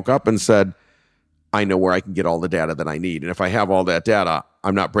morning woke up and said, I know where I can get all the data that I need. And if I have all that data,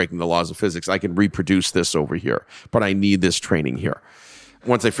 I'm not breaking the laws of physics. I can reproduce this over here, but I need this training here.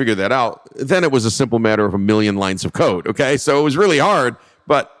 Once I figured that out, then it was a simple matter of a million lines of code. Okay. So it was really hard,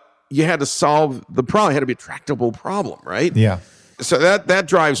 but you had to solve the problem. It had to be a tractable problem, right? Yeah. So that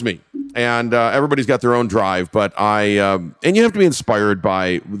drives me. And everybody's got their own drive, but and you have to be inspired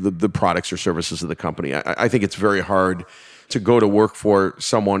by the products or services of the company. I think it's very hard to go to work for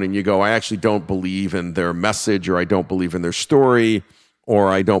someone and you go, I actually don't believe in their message, or I don't believe in their story, or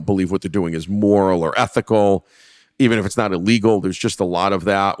I don't believe what they're doing is moral or ethical. Even if it's not illegal, there's just a lot of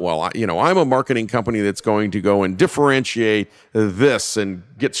that. Well, I'm a marketing company that's going to go and differentiate this and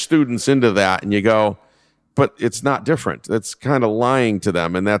get students into that. And you go, but it's not different. That's kind of lying to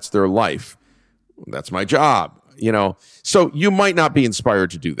them, and that's their life. That's my job. So you might not be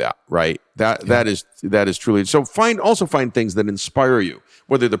inspired to do that, right? That is truly. So also find things that inspire you,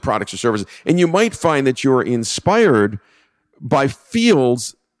 whether the products or services. And you might find that you're inspired by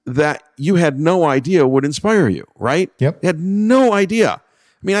fields that you had no idea would inspire you, right? Yep. You had no idea. I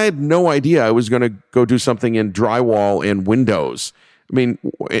mean, I had no idea I was going to go do something in drywall and windows. I mean,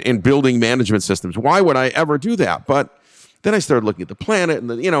 in building management systems. Why would I ever do that? But then I started looking at the planet,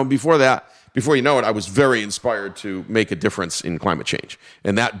 and before you know it, I was very inspired to make a difference in climate change.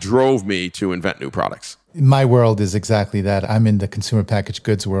 And that drove me to invent new products. My world is exactly that. I'm in the consumer packaged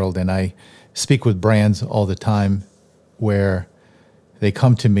goods world, and I speak with brands all the time where they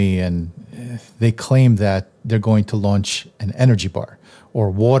come to me and they claim that they're going to launch an energy bar or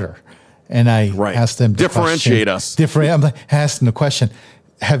water. And I ask them to differentiate us. I'm asking the question,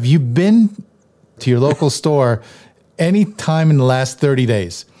 have you been to your local store any time in the last 30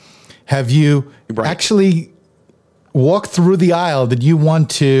 days? Have you actually walked through the aisle that you want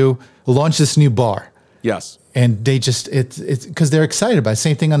to launch this new bar? Yes. And they just, it's because they're excited about it.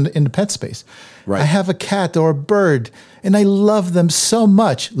 Same thing in the pet space. Right. I have a cat or a bird and I love them so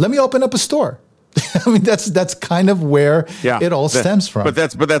much. Let me open up a store. I mean, that's kind of where it all stems from. But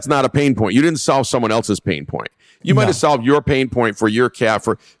that's not a pain point. You didn't solve someone else's pain point. You might have solved your pain point for your cat.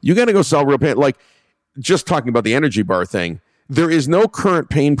 You got to go solve real pain. Like just talking about the energy bar thing, there is no current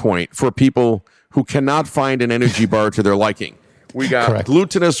pain point for people who cannot find an energy bar to their liking. We got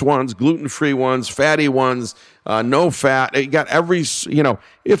glutinous ones, gluten-free ones, fatty ones, no fat. You got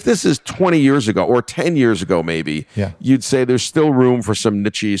if this is 20 years ago or 10 years ago, maybe, you'd say there's still room for some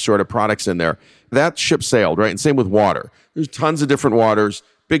niche sort of products in there. That ship sailed, right? And same with water. There's tons of different waters,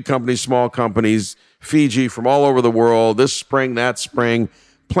 big companies, small companies, Fiji from all over the world, this spring, that spring,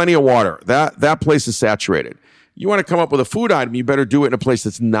 plenty of water. That place is saturated. You want to come up with a food item, you better do it in a place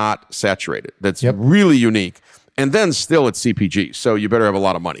that's not saturated, that's really unique. And then still it's CPG, so you better have a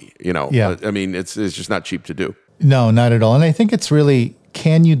lot of money, I mean, it's just not cheap to do. No, not at all. And I think it's really,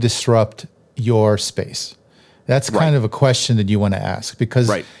 can you disrupt your space? That's kind of a question that you want to ask,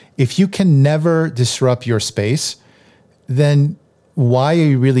 because if you can never disrupt your space, then why are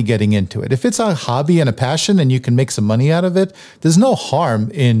you really getting into it? If it's a hobby and a passion and you can make some money out of it, there's no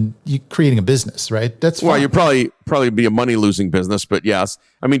harm in you creating a business, right? That's fine. Well, you probably be a money-losing business, but yes.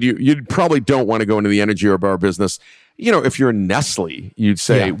 I mean, you probably don't want to go into the energy or bar business. If you're Nestle, you'd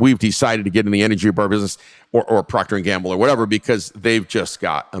say, we've decided to get in the energy or bar business, or Procter & Gamble or whatever, because they've just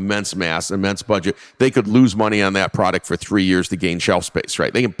got immense mass, immense budget. They could lose money on that product for 3 years to gain shelf space,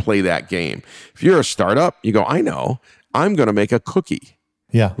 right? They can play that game. If you're a startup, you go, I know, I'm going to make a cookie.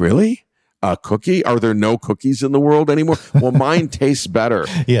 Yeah. Really? A cookie? Are there no cookies in the world anymore? Well, mine tastes better.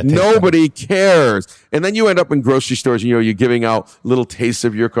 Nobody cares. And then you end up in grocery stores, you're giving out little tastes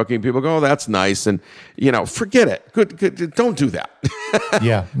of your cooking. People go, oh, that's nice. And, forget it. Good. Don't do that.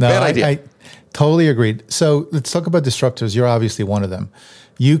 Bad idea. I totally agreed. So let's talk about disruptors. You're obviously one of them.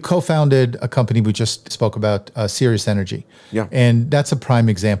 You co-founded a company we just spoke about, Surace Energy. Yeah. And that's a prime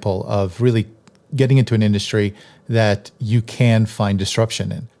example of really getting into an industry that you can find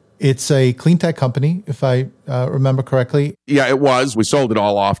disruption in. It's a clean tech company, if I remember correctly. Yeah, it was. We sold it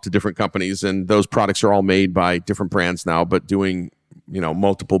all off to different companies, and those products are all made by different brands now, but doing,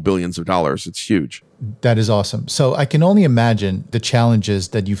 multiple billions of dollars. It's huge. That is awesome. So I can only imagine the challenges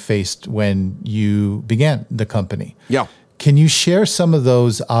that you faced when you began the company. Yeah. Can you share some of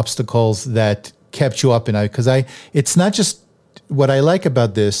those obstacles that kept you up at night? Because it's not just, what I like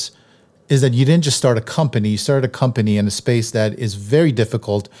about this is that you didn't just start a company. You started a company in a space that is very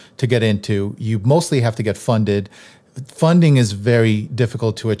difficult to get into. You mostly have to get funded. Funding is very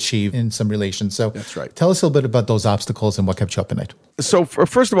difficult to achieve in some relations. So that's right. Tell us a little bit about those obstacles and what kept you up at night. So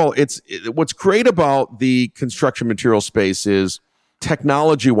first of all, what's great about the construction material space is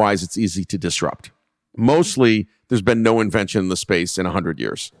technology-wise, it's easy to disrupt. Mostly, there's been no invention in the space in 100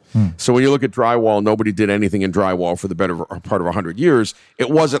 years. So when you look at drywall, nobody did anything in drywall for the better part of 100 years. It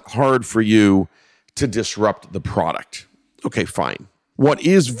wasn't hard for you to disrupt the product. Okay, fine. What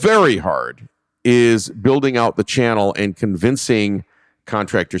is very hard is building out the channel and convincing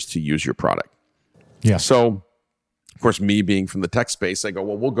contractors to use your product. Yeah. So, of course, me being from the tech space, I go,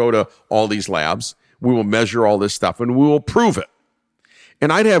 well, we'll go to all these labs. We will measure all this stuff and we will prove it.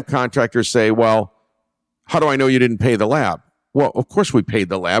 And I'd have contractors say, well, how do I know you didn't pay the lab? Well, of course we paid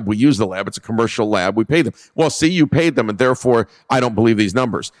the lab. We use the lab. It's a commercial lab. We paid them. Well, see, you paid them, and therefore I don't believe these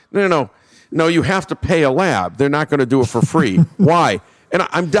numbers. No, you have to pay a lab. They're not going to do it for free. Why? And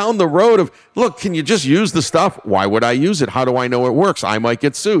I'm down the road of, look, can you just use the stuff? Why would I use it? How do I know it works? I might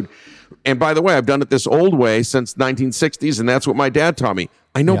get sued. And by the way, I've done it this old way since 1960s, and that's what my dad taught me.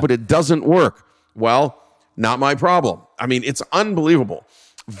 I know, but it doesn't work. Well, not my problem. I mean, it's unbelievable.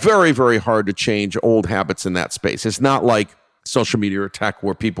 Very, very hard to change old habits in that space. It's not like social media or tech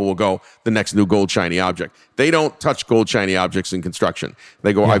where people will go, the next new gold shiny object. They don't touch gold shiny objects in construction.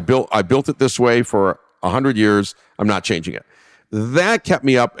 They go, I built it this way for 100 years. I'm not changing it. That kept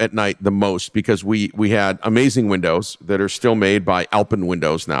me up at night the most because we had amazing windows that are still made by Alpen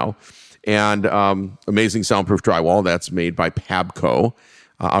Windows now, and amazing soundproof drywall that's made by Pabco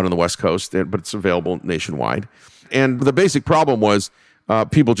out on the West Coast, but it's available nationwide. And the basic problem was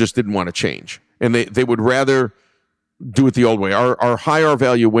people just didn't want to change, and they would rather do it the old way. Our high R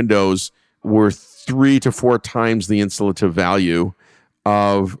value windows were 3 to 4 times the insulative value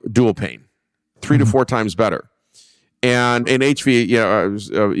of dual pane, 3 to 4 times better. And in HV,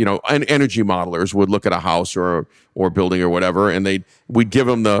 energy modelers would look at a house or building or whatever, and we'd give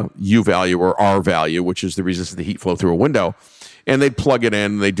them the U value or R value, which is the resistance to heat flow through a window, and they'd plug it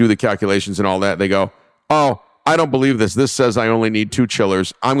in, they do the calculations and all that. They go, oh, I don't believe this. This says I only need 2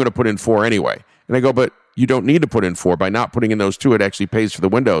 chillers. I'm going to put in 4 anyway. And I go, but you don't need to put in 4. By not putting in those 2, it actually pays for the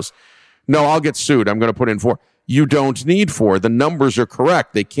windows. No, I'll get sued. I'm going to put in 4. You don't need 4. The numbers are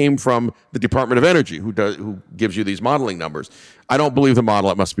correct. They came from the Department of Energy, who gives you these modeling numbers. I don't believe the model.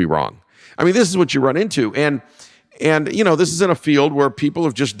 It must be wrong. I mean, this is what you run into. And this is in a field where people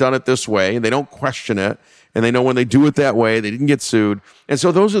have just done it this way, and they don't question it. And they know when they do it that way, they didn't get sued. And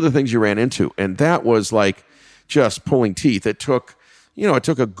so those are the things you ran into. And that was like just pulling teeth. It took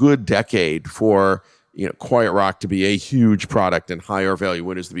a good decade for Quiet Rock to be a huge product and higher value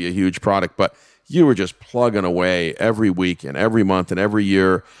windows to be a huge product. But you were just plugging away every week and every month and every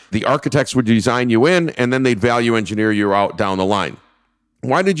year. The architects would design you in, and then they'd value engineer you out down the line.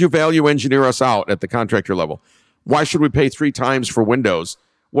 Why did you value engineer us out at the contractor level? Why should we pay 3 times for windows?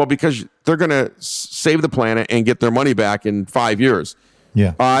 Well, because they're going to save the planet and get their money back in 5 years.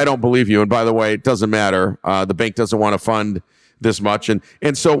 Yeah, I don't believe you. And by the way, it doesn't matter. The bank doesn't want to fund this much.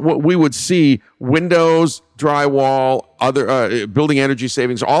 And so what we would see, windows, drywall, other building energy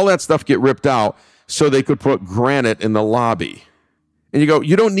savings, all that stuff get ripped out so they could put granite in the lobby. And you go,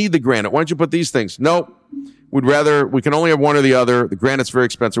 you don't need the granite. Why don't you put these things? Nope. We can only have one or the other. The granite's very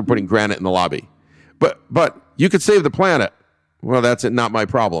expensive. We're putting granite in the lobby. But you could save the planet. Well, that's it. Not my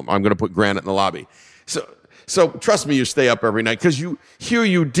problem. I'm going to put granite in the lobby. So trust me, you stay up every night because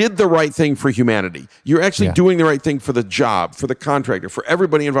you did the right thing for humanity. You're actually doing the right thing for the job, for the contractor, for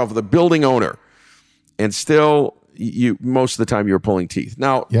everybody involved, for the building owner. And still, most of the time, you're pulling teeth.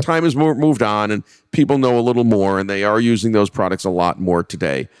 Now, time has moved on, and people know a little more, and they are using those products a lot more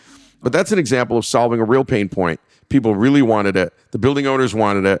today. But that's an example of solving a real pain point. People really wanted it. The building owners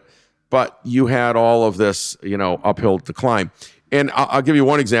wanted it. But you had all of this, uphill to climb. And I'll give you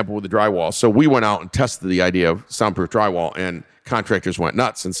one example with the drywall. So we went out and tested the idea of soundproof drywall, and contractors went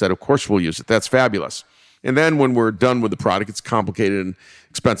nuts and said, of course we'll use it. That's fabulous. And then when we're done with the product, it's complicated and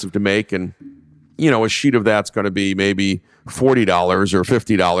expensive to make. And, a sheet of that's going to be maybe $40 or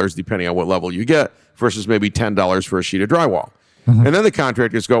 $50, depending on what level you get, versus maybe $10 for a sheet of drywall. Mm-hmm. And then the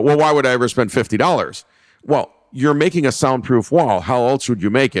contractors go, well, why would I ever spend $50? Well, you're making a soundproof wall. How else would you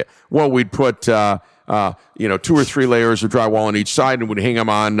make it? Well, we'd put 2 or 3 layers of drywall on each side and would hang them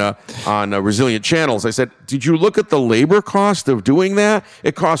on resilient channels. I said, did you look at the labor cost of doing that?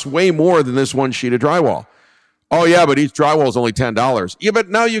 It costs way more than this one sheet of drywall. Oh, yeah, but each drywall is only $10. Yeah, but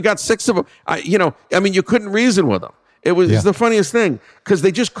now you got 6 of them. You couldn't reason with them. It was the funniest thing because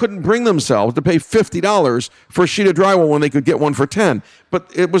they just couldn't bring themselves to pay $50 for a sheet of drywall when they could get one for $10.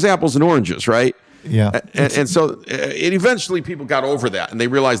 But it was apples and oranges, right? Yeah. And so eventually people got over that, and they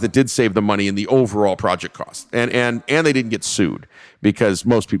realized it did save them money in the overall project cost. And they didn't get sued because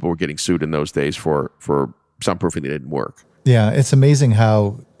most people were getting sued in those days for soundproofing that didn't work. Yeah, it's amazing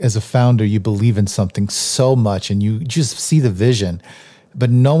how, as a founder, you believe in something so much and you just see the vision. but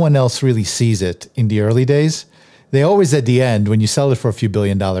no one else really sees it in the early days. They always, at the end, when you sell it for a few $1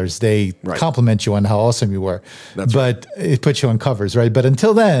 billion, they compliment you on how awesome you were. But it puts you on covers, right? But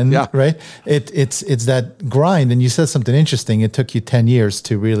until then, right, it's that grind. And you said something interesting. It took you 10 years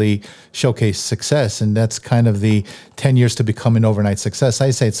to really showcase success. And that's kind of the 10 years to become an overnight success.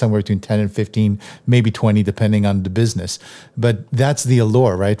 I say it's somewhere between 10 and 15, maybe 20, depending on the business. But that's the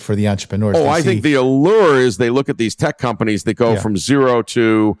allure, right, for the entrepreneurs. Oh, I think the allure is they look at these tech companies that go from zero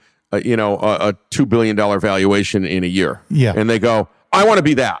to a $2 billion valuation in a year. Yeah. And they go, I want to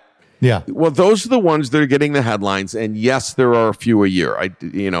be that. Yeah. Well, those are the ones that are getting the headlines. And yes, there are a few a year.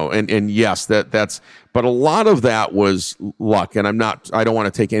 And yes, that's, but a lot of that was luck. And I don't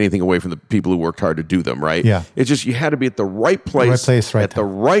want to take anything away from the people who worked hard to do them, right? Yeah. It's just, you had to be at the right place, at the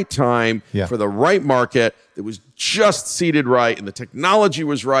right time, for the right market. It was just seated right, and the technology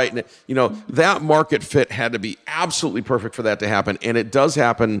was right. And, that market fit had to be absolutely perfect for that to happen. And it does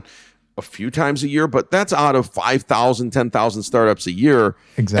happen a few times a year, but that's out of 5,000, 10,000 startups a year.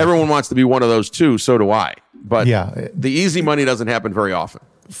 Exactly. Everyone wants to be one of those too. So do I. But the easy money doesn't happen very often.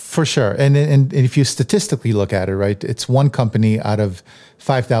 For sure. And if you statistically look at it, right, it's one company out of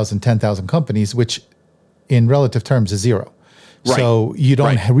 5,000, 10,000 companies, which in relative terms is zero. Right. So you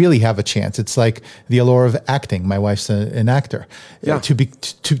don't really have a chance. It's like the allure of acting. My wife's an actor. Yeah.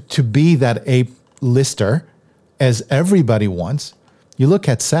 To be that A-lister, as everybody wants, you look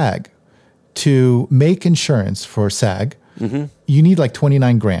at SAG. To make insurance for SAG, you need like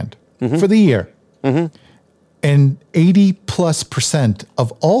 29 grand for the year. And 80+%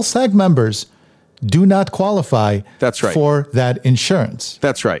 of all SAG members do not qualify for that insurance.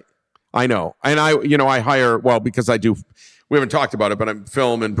 That's right. I know. And I hire, because we haven't talked about it, but I'm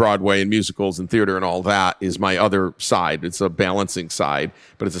film and Broadway and musicals and theater and all that is my other side. It's a balancing side,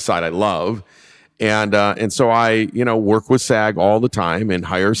 but it's a side I love. And so I, work with SAG all the time and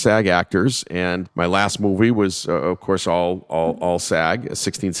hire SAG actors. And my last movie was, of course, all SAG,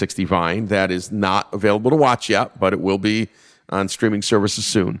 1660 Vine. That is not available to watch yet, but it will be on streaming services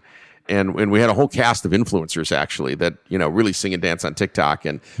soon. And we had a whole cast of influencers actually that really sing and dance on TikTok,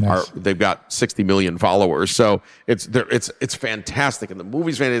 and they've got 60 million followers. So it's fantastic, and the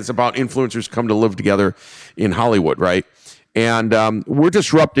movie's fantastic. It's about influencers come to live together in Hollywood, right? And we're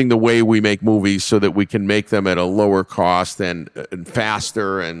disrupting the way we make movies so that we can make them at a lower cost and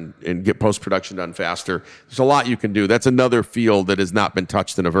faster and get post-production done faster. There's a lot you can do. That's another field that has not been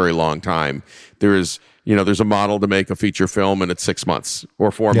touched in a very long time. There's a model to make a feature film and it's 6 months or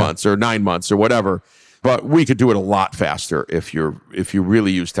 4 months or 9 months or whatever. But we could do it a lot faster if you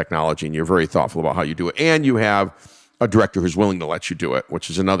really use technology and you're very thoughtful about how you do it. And you have a director who's willing to let you do it, which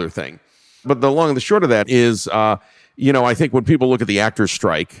is another thing. But the long and the short of that is... I think when people look at the actors'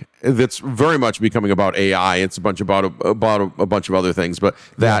 strike, that's very much becoming about AI. It's a bunch about a bunch of other things, but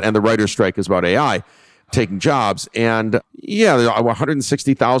that and the writers' strike is about AI taking jobs. And there are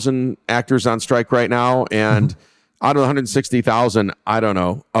 160,000 actors on strike right now. And out of the 160,000, I don't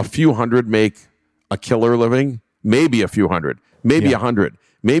know, a few hundred make a killer living, maybe a few hundred, maybe 100,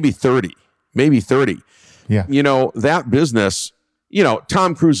 maybe 30. Yeah. That business,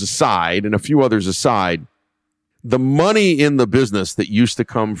 Tom Cruise aside and a few others aside, the money in the business that used to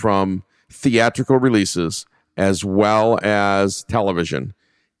come from theatrical releases as well as television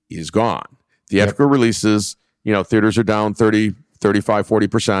is gone. Theatrical releases, theaters are down 30, 35,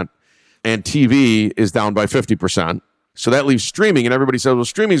 40%, and TV is down by 50%. So that leaves streaming, and everybody says, well,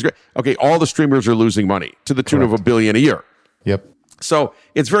 streaming is great. Okay, all the streamers are losing money to the tune of $1 billion a year. Yep. So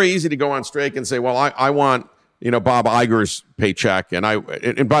it's very easy to go on strike and say, well, I want, Bob Iger's paycheck.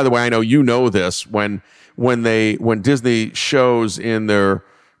 And by the way, I know this when Disney shows in their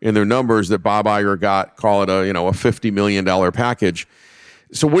numbers that Bob Iger got, call it a $50 million package.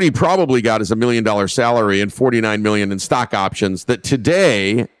 So what he probably got is $1 million salary and $49 million in stock options that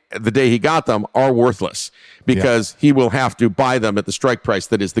today, the day he got them, are worthless because he will have to buy them at the strike price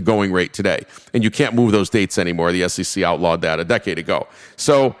that is the going rate today. And you can't move those dates anymore. The SEC outlawed that a decade ago.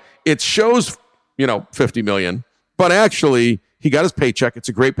 So it shows, $50 million, but actually he got his paycheck. It's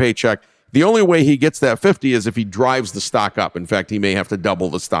a great paycheck. The only way he gets that 50 is if he drives the stock up. In fact, he may have to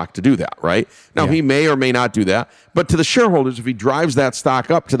double the stock to do that, right? Now, he may or may not do that. But to the shareholders, if he drives that stock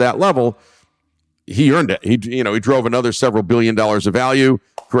up to that level, he earned it. He drove another several $1 billion of value.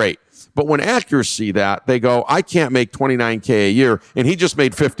 Great. But when actors see that, they go, I can't make $29K a year, and he just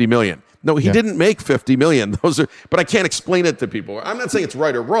made $50 million. No, he didn't make $50 million. But I can't explain it to people. I'm not saying it's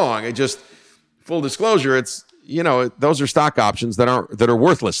right or wrong. Full disclosure, it's, those are stock options that are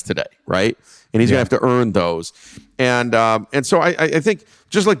worthless today, right? And he's going to have to earn those. And so I think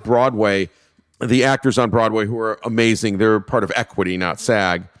just like Broadway, the actors on Broadway who are amazing. They're part of Equity, not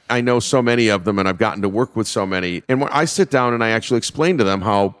SAG. I know so many of them, and I've gotten to work with so many. And when I sit down and I actually explain to them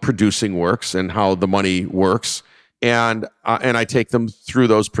how producing works and how the money works, and I take them through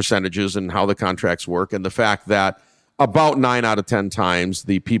those percentages and how the contracts work, and the fact that about 9 out of 10 times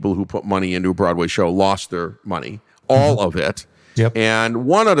the people who put money into a Broadway show lost their money, all of it. Yep. And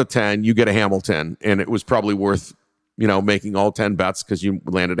 1 out of 10, you get a Hamilton, and it was probably worth, making all 10 bets because you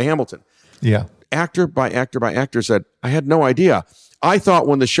landed a Hamilton. Yeah. Actor by actor by actor said, I had no idea. I thought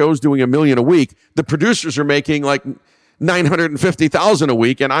when the show's doing $1 million a week, the producers are making like $950,000 a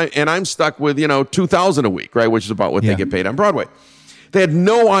week, and I'm stuck with $2,000 a week, right, which is about what they get paid on Broadway. They had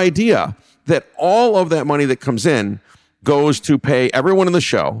no idea that all of that money that comes in goes to pay everyone in the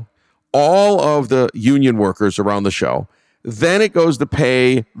show, all of the union workers around the show. Then it goes to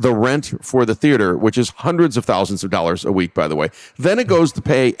pay the rent for the theater, which is hundreds of thousands of dollars a week, by the way. Then it goes to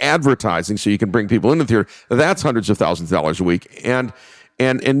pay advertising so you can bring people into the theater. That's hundreds of thousands of dollars a week. And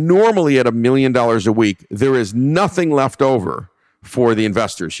normally at $1 million a week, there is nothing left over for the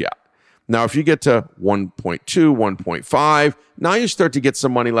investors yet. Now, if you get to 1.2, 1.5, now you start to get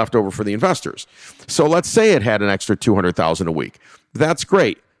some money left over for the investors. So let's say it had an extra $200,000 a week. That's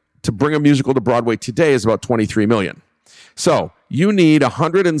great. To bring a musical to Broadway today is about $23 million. So you need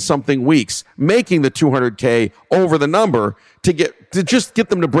 100 and something weeks making the $200K over the number to just get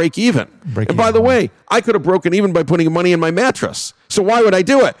them to break even. By the way, I could have broken even by putting money in my mattress. So why would I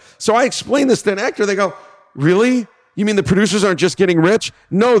do it? So I explain this to an actor. They go, really? You mean the producers aren't just getting rich?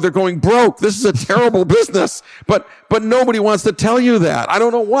 No, they're going broke. This is a terrible business. But nobody wants to tell you that. I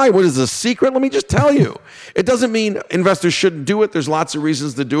don't know why. What is a secret? Let me just tell you. It doesn't mean investors shouldn't do it. There's lots of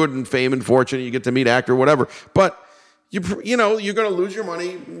reasons to do it, and fame and fortune. You get to meet actor, whatever. But you're going to lose your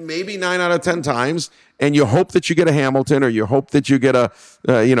money maybe 9 out of 10 times, and you hope that you get a Hamilton, or you hope that you get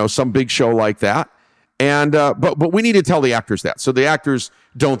a some big show like that. And but we need to tell the actors that, so the actors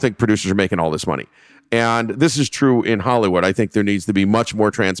don't think producers are making all this money. And this is true in Hollywood. I think there needs to be much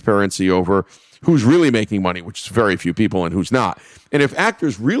more transparency over who's really making money, which is very few people, and who's not. And if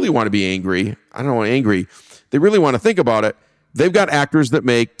actors really want to be angry, they really want to think about it. They've got actors that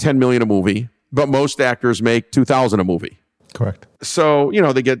make $10 million a movie, but most actors make $2,000 a movie. Correct. So,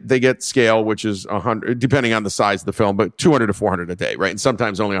 they get scale, which is 100, depending on the size of the film, but 200 to 400 a day, right? And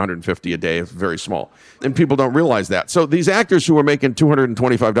sometimes only 150 a day, if very small. And people don't realize that. So these actors who are making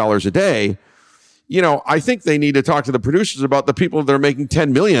 $225 a day, I think they need to talk to the producers about the people that are making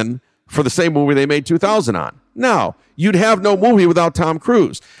 $10 million for the same movie they made $2,000 on. Now, you'd have no movie without Tom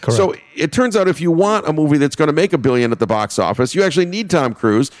Cruise. Correct. So it turns out if you want a movie that's going to make $1 billion at the box office, you actually need Tom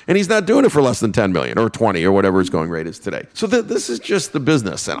Cruise, and he's not doing it for less than $10 million or 20 or whatever his going rate is today. So this is just the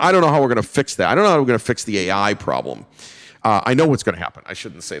business, and I don't know how we're going to fix that. I don't know how we're going to fix the AI problem. I know what's going to happen. I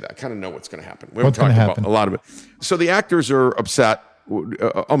shouldn't say that. I kind of know what's going to happen. We haven't talked about a lot of it. So the actors are upset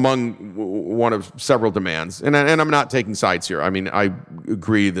among one of several demands, and I'm not taking sides here. I mean, I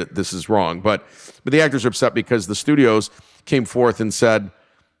agree that this is wrong, but the actors are upset because the studios came forth and said,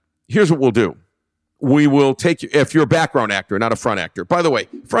 here's what we'll do. We will take you, if you're a background actor, not a front actor. By the way,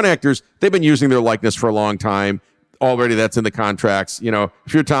 front actors, they've been using their likeness for a long time. Already that's in the contracts.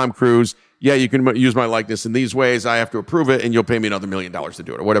 If you're Tom Cruise, yeah, you can use my likeness in these ways. I have to approve it, and you'll pay me another $1 million to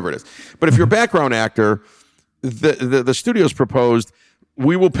do it, or whatever it is. But if you're a background actor, the studios proposed,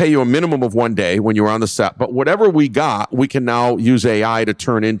 we will pay you a minimum of 1 day when you're on the set, but whatever we got, we can now use AI to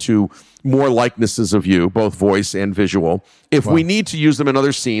turn into more likenesses of you, both voice and visual, if we need to use them in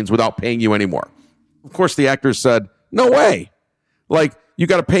other scenes without paying you anymore. Of course, the actors said, no way. Like, you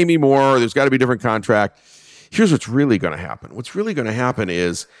got to pay me more. There's got to be a different contract. Here's what's really going to happen. What's really going to happen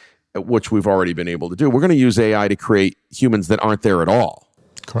is, which we've already been able to do, we're going to use AI to create humans that aren't there at all.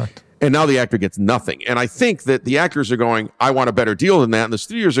 Correct. And now the actor gets nothing. And I think that the actors are going, I want a better deal than that. And the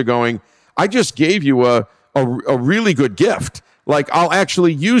studios are going, I just gave you a really good gift. Like, I'll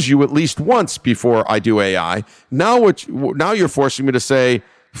actually use you at least once before I do AI. Now you're forcing me to say,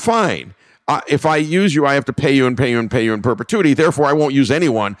 fine. If I use you, I have to pay you and pay you and pay you in perpetuity. Therefore, I won't use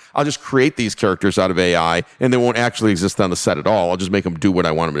anyone. I'll just create these characters out of AI, and they won't actually exist on the set at all. I'll just make them do what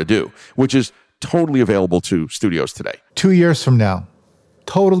I want them to do, which is totally available to studios today. 2 years from now,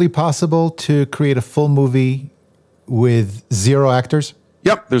 totally possible to create a full movie with 0 actors?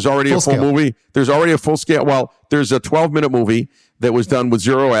 Yep, there's already a full movie. There's already a full scale. Well, there's a 12-minute movie that was done with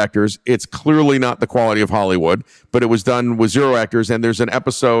 0 actors. It's clearly not the quality of Hollywood, but it was done with 0 actors. And there's an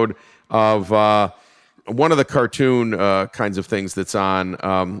episode of one of the cartoon kinds of things that's on.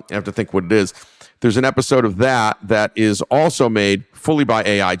 I have to think what it is. There's an episode of that is also made fully by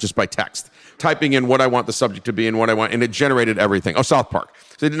AI, just by text. typing in what I want the subject to be and what I want, and it generated everything. Oh, South Park.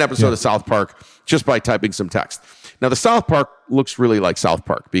 So they did an episode of South Park just by typing some text. Now, the South Park looks really like South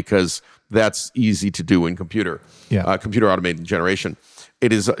Park because that's easy to do in computer automated generation.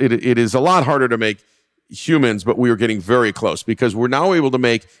 It is a lot harder to make humans, but we are getting very close because we're now able to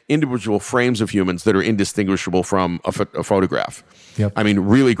make individual frames of humans that are indistinguishable from a photograph. Yep. I mean,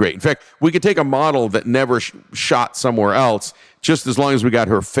 really great. In fact, we could take a model that never shot somewhere else, just as long as we got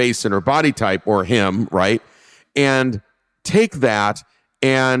her face and her body type, or him, right? And take that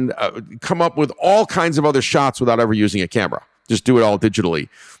and come up with all kinds of other shots without ever using a camera. Just do it all digitally.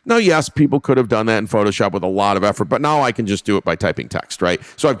 Now, yes, people could have done that in Photoshop with a lot of effort, but now I can just do it by typing text, right?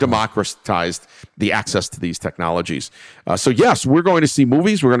 So I've democratized the access to these technologies. So yes, we're going to see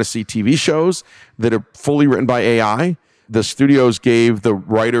movies. We're going to see TV shows that are fully written by AI. The studios gave the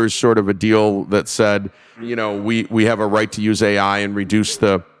writers sort of a deal that said, we have a right to use AI and reduce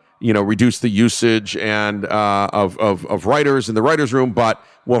the usage and of writers in the writer's room, but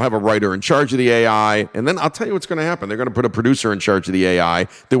we'll have a writer in charge of the AI. And then I'll tell you what's going to happen. They're going to put a producer in charge of the AI.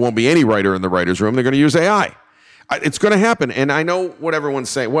 There won't be any writer in the writer's room. They're going to use AI. It's going to happen. And I know what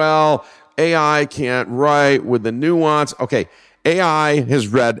everyone's saying. Well, AI can't write with the nuance. Okay, AI has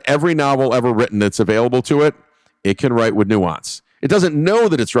read every novel ever written that's available to it. It can write with nuance. It doesn't know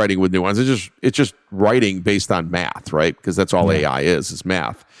that it's writing with nuance. It's just writing based on math, right? Because that's all AI is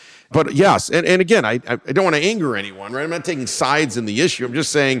math. But yes, and again, I don't want to anger anyone, right? I'm not taking sides in the issue. I'm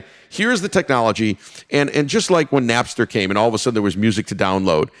just saying, here's the technology. And just like when Napster came and all of a sudden there was music to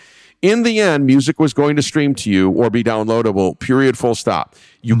download, in the end, music was going to stream to you or be downloadable, period, full stop.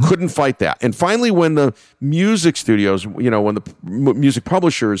 You couldn't fight that. And finally, when the music studios, when the music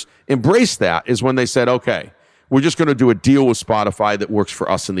publishers embraced that, is when they said, okay, we're just going to do a deal with Spotify that works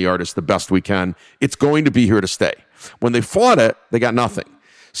for us and the artists the best we can. It's going to be here to stay. When they fought it, they got nothing.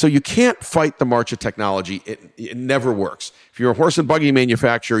 So you can't fight the march of technology. It never works. If you're a horse and buggy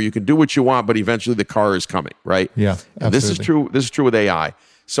manufacturer, you can do what you want, but eventually the car is coming, right? Yeah, absolutely. And this is true with AI.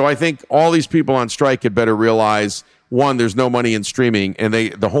 So I think all these people on strike had better realize, one, there's no money in streaming, and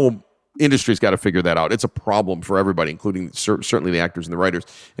the whole industry's got to figure that out. It's a problem for everybody, including certainly the actors and the writers.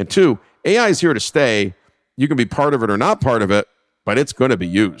 And two, AI is here to stay. You can be part of it or not part of it, but it's going to be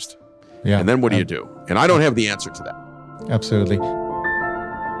used. Yeah. And then what do you do? And I don't have the answer to that. Absolutely.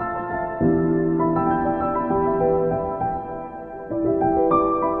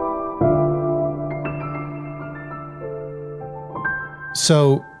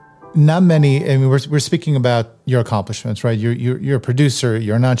 So, not many. I mean, we're speaking about your accomplishments, right? You're a producer.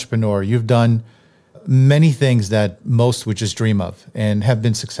 You're an entrepreneur. You've done many things that most would just dream of and have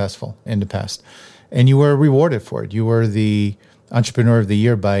been successful in the past, and you were rewarded for it. You were the Entrepreneur of the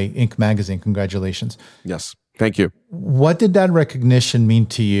Year by Inc. magazine. Congratulations. Yes, thank you. What did that recognition mean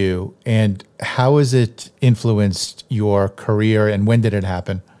to you, and how has it influenced your career? And when did it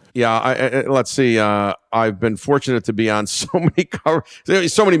happen? Yeah, let's see. I've been fortunate to be on so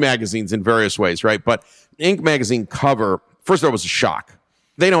many magazines in various ways, right? But Inc. magazine cover, first of all, was a shock.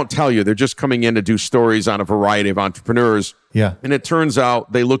 They don't tell you. They're just coming in to do stories on a variety of entrepreneurs. Yeah. And it turns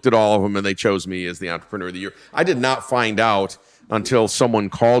out they looked at all of them and they chose me as the Entrepreneur of the Year. I did not find out until someone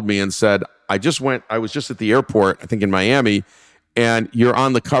called me and said, I was just at the airport, I think in Miami, and you're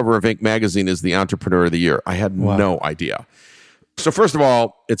on the cover of Inc. magazine as the Entrepreneur of the Year. I had no idea. So first of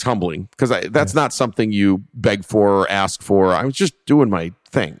all, it's humbling because that's not something you beg for or ask for. I was just doing my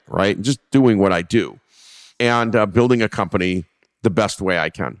thing, right? Just doing what I do and building a company the best way I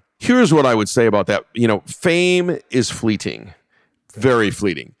can. Here's what I would say about that. Fame is fleeting, very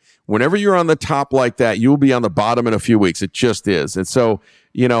fleeting. Whenever you're on the top like that, you'll be on the bottom in a few weeks. It just is. And so,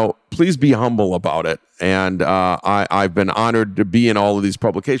 please be humble about it. And I've been honored to be in all of these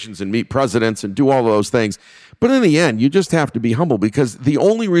publications and meet presidents and do all of those things. But in the end, you just have to be humble because the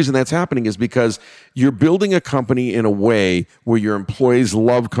only reason that's happening is because you're building a company in a way where your employees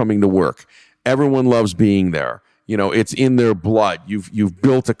love coming to work. Everyone loves being there. It's in their blood. You've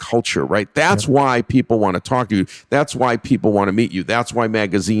built a culture, right? That's why people want to talk to you. That's why people want to meet you. That's why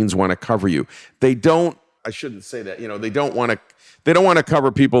magazines want to cover you. I shouldn't say that. They don't want to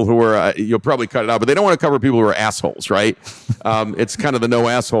cover people who are, you'll probably cut it out, but they don't want to cover people who are assholes, right? It's kind of the no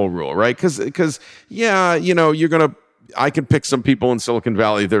asshole rule, right? Because I can pick some people in Silicon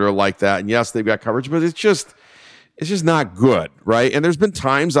Valley that are like that. And yes, they've got coverage, but it's just not good, right? And there's been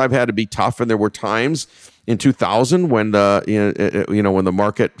times I've had to be tough, and there were times in 2000 when the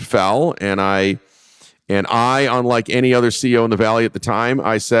market fell, and I, unlike any other CEO in the Valley at the time,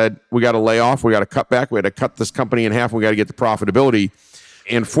 I said, we got to lay off, we got to cut back, we got to cut this company in half, we got to get to profitability.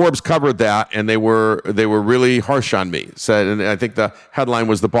 And Forbes covered that, and they were really harsh on me. Said, and I think the headline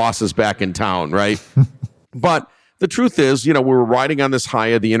was "The Boss is Back in Town," right? But the truth is, we were riding on this high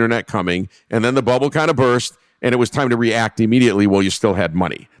of the internet coming, and then the bubble kind of burst, and it was time to react immediately while you still had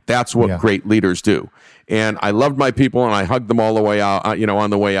money. That's what great leaders do. And I loved my people, and I hugged them all the way out, on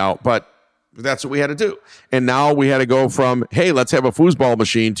the way out. But that's what we had to do. And now we had to go from, hey, let's have a foosball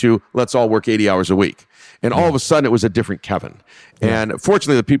machine to let's all work 80 hours a week. And all of a sudden, it was a different Kevin. And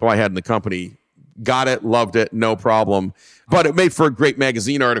fortunately, the people I had in the company got it, loved it, no problem. But it made for a great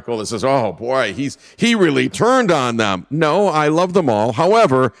magazine article that says, oh boy, he really turned on them. No, I love them all.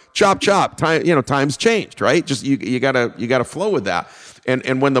 However, chop. Times changed, right? Just you gotta flow with that.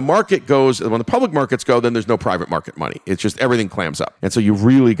 And when the market goes, when the public markets go, then there's no private market money. It's just everything clams up. And so you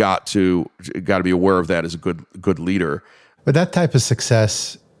really got to be aware of that as a good leader. But that type of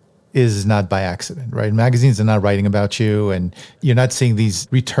success is not by accident, right? Magazines are not writing about you, and you're not seeing these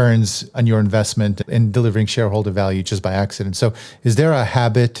returns on your investment and delivering shareholder value just by accident. So is there a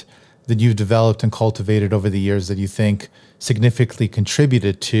habit that you've developed and cultivated over the years that you think significantly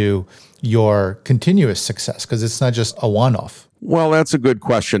contributed to your continuous success? Because it's not just a one-off. Well, that's a good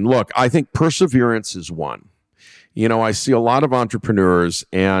question. Look, I think perseverance is one. I see a lot of entrepreneurs,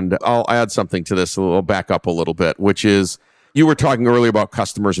 and I'll add something to this, I'll back up a little bit, which is, you were talking earlier about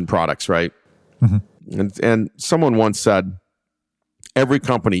customers and products, right? Mm-hmm. And someone once said, every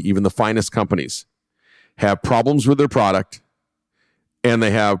company, even the finest companies, have problems with their product, and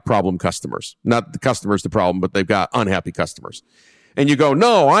they have problem customers. Not the customer's the problem, but they've got unhappy customers. And you go,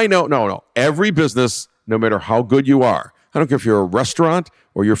 no, I know. No. Every business, no matter how good you are, I don't care if you're a restaurant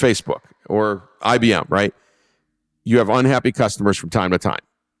or you're Facebook or IBM, right? You have unhappy customers from time to time.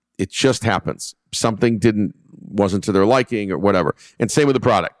 It just happens. Something wasn't to their liking or whatever. And same with the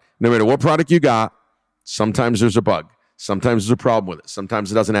product. No matter what product you got, sometimes there's a bug. Sometimes there's a problem with it.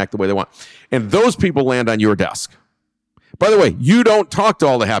 Sometimes it doesn't act the way they want. And those people land on your desk. By the way, you don't talk to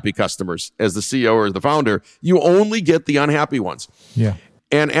all the happy customers as the CEO or the founder. You only get the unhappy ones. Yeah.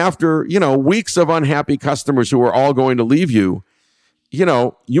 And after, weeks of unhappy customers who are all going to leave you,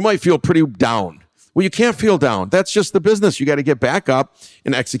 you might feel pretty down. Well, you can't feel down. That's just the business. You got to get back up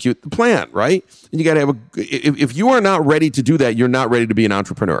and execute the plan, right? And you got to have if you are not ready to do that, you're not ready to be an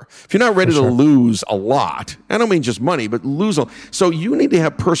entrepreneur. If you're not ready to lose a lot, I don't mean just money, but so you need to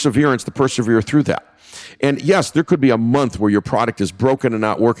have perseverance to persevere through that. And yes, there could be a month where your product is broken and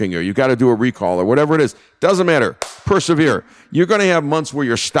not working, or you got to do a recall or whatever it is. Doesn't matter. Persevere. You're going to have months where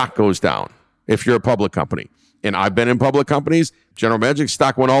your stock goes down if you're a public company. And I've been in public companies. General Magic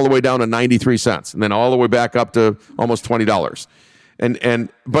stock went all the way down to 93 cents and then all the way back up to almost $20.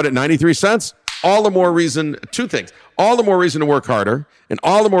 But at 93 cents, all the more reason, two things, all the more reason to work harder and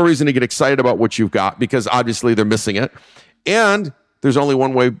all the more reason to get excited about what you've got, because obviously they're missing it. And there's only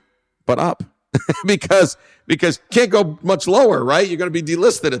one way but up. because can't go much lower, right? You're going to be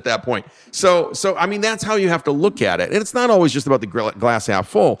delisted at that point. So I mean, that's how you have to look at it. And it's not always just about the glass half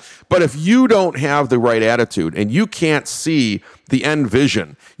full, but if you don't have the right attitude and you can't see the end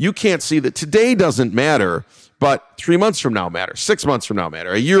vision, you can't see that today doesn't matter, but 3 months from now matters, 6 months from now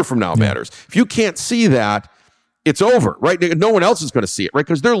matters, a year from now matters. If you can't see that, it's over, right? No one else is going to see it, right?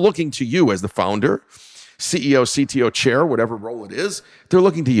 Because they're looking to you as the founder, CEO, CTO, chair, whatever role it is, they're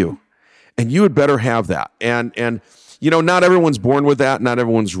looking to you. And you had better have that. And not everyone's born with that. Not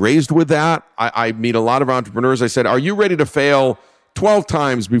everyone's raised with that. I meet a lot of entrepreneurs. I said, are you ready to fail 12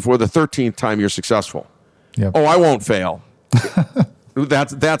 times before the 13th time you're successful? Yep. Oh, I won't fail.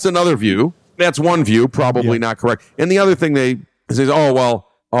 That's another view. That's one view, probably not correct. And the other thing they say,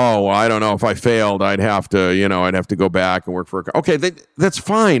 I don't know, if I failed, I'd have to go back and work for a company. Okay, that's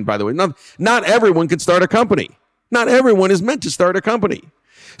fine, by the way. Not everyone can start a company. Not everyone is meant to start a company.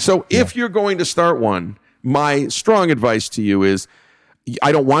 So if you're going to start one, my strong advice to you is,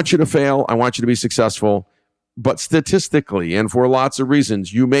 I don't want you to fail. I want you to be successful. But statistically, and for lots of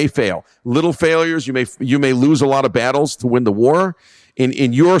reasons, you may fail. Little failures, you may lose a lot of battles to win the war.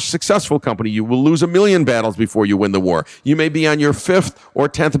 In your successful company, you will lose 1 million battles before you win the war. You may be on your 5th or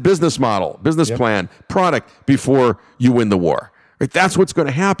 10th business plan, product before you win the war. Right? That's what's going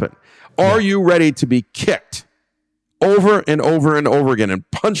to happen. Are you ready to be kicked over and over and over again and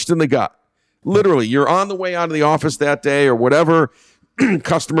punched in the gut? Literally, you're on the way out of the office that day or whatever,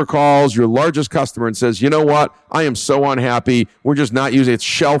 customer calls your largest customer and says, you know what? I am so unhappy. We're just not using it. It's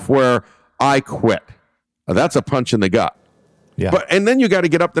shelfware. I quit. Now, that's a punch in the gut. Yeah. And then you got to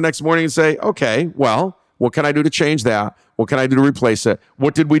get up the next morning and say, okay, well, what can I do to change that? What can I do to replace it?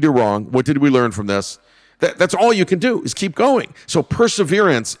 What did we do wrong? What did we learn from this? That's all you can do is keep going. So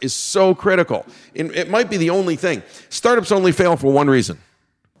perseverance is so critical. And it might be the only thing. Startups only fail for one reason.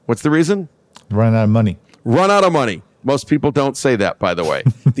 What's the reason? Run out of money. Run out of money. Most people don't say that, by the way.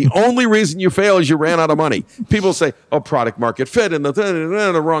 The only reason you fail is you ran out of money. People say, oh, product market fit and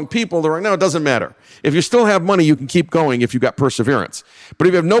the wrong people. No, it doesn't matter. If you still have money, you can keep going if you've got perseverance. But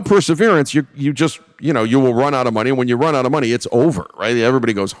if you have no perseverance, you will run out of money. And when you run out of money, it's over, right?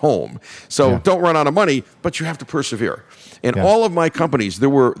 Everybody goes home. So don't run out of money, but you have to persevere. In all of my companies, there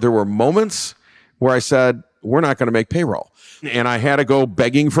were moments where I said, we're not going to make payroll. And I had to go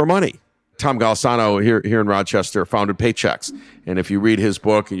begging for money. Tom Golisano here in Rochester founded Paychecks. And if you read his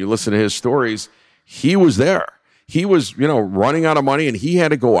book and you listen to his stories, he was there. He was, running out of money, and he had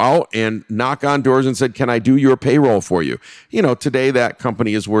to go out and knock on doors and said, can I do your payroll for you? Today that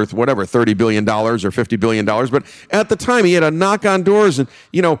company is worth whatever, $30 billion or $50 billion. But at the time he had to knock on doors and,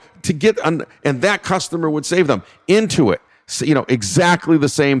 to get on, and that customer would save them. Intuit, exactly the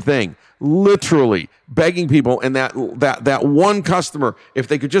same thing. Literally begging people, and that one customer, if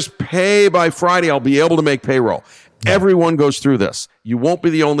they could just pay by Friday, I'll be able to make payroll. Yeah. Everyone goes through this. You won't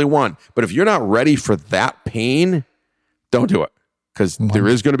be the only one. But if you're not ready for that pain, don't do it, because there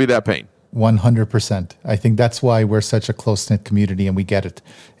is going to be that pain. 100%. I think that's why we're such a close-knit community, and we get it.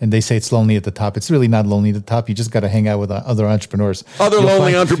 And they say it's lonely at the top. It's really not lonely at the top. You just got to hang out with other entrepreneurs.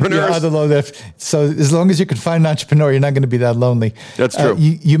 Entrepreneurs. So as long as you can find an entrepreneur, you're not going to be that lonely. That's true.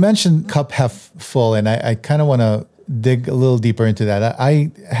 You mentioned cup half full, and I kind of want to dig a little deeper into that. I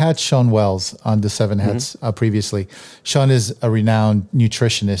had Sean Wells on the Seven Hats previously. Sean is a renowned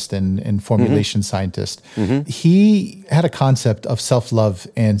nutritionist and formulation scientist. He had a concept of self-love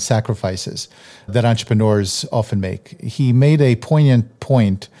and sacrifices that entrepreneurs often make. He made a poignant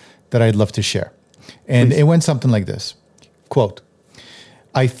point that I'd love to share. And it went something like this. Quote,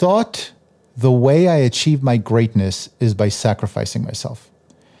 I thought the way I achieve my greatness is by sacrificing myself.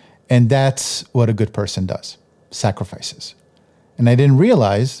 And that's what a good person does. Sacrifices. And I didn't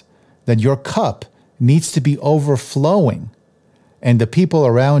realize that your cup needs to be overflowing, and the people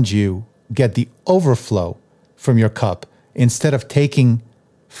around you get the overflow from your cup instead of taking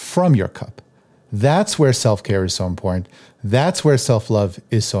from your cup. That's where self-care is so important. That's where self-love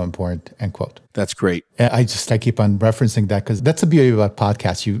is so important, end quote. That's great. I keep on referencing that because that's the beauty about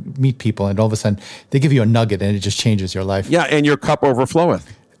podcasts. You meet people and all of a sudden they give you a nugget and it just changes your life. Yeah, and your cup overfloweth.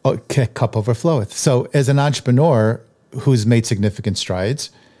 Cup overfloweth. So as an entrepreneur who's made significant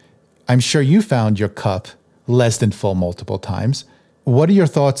strides, I'm sure you found your cup less than full multiple times. What are your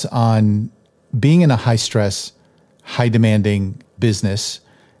thoughts on being in a high stress, high demanding business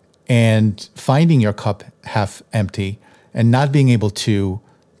and finding your cup half empty and not being able to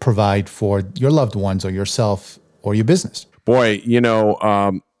provide for your loved ones or yourself or your business? Boy,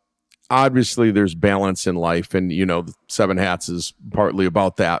 obviously there's balance in life, and the Seven Hats is partly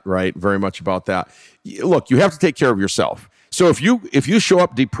about that, right? Very much about that. Look, you have to take care of yourself. So if you show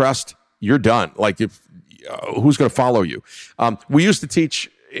up depressed, you're done. Like who's going to follow you? We used to teach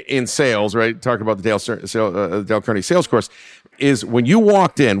in sales, right? Talking about the Dale Carnegie sales course, is when you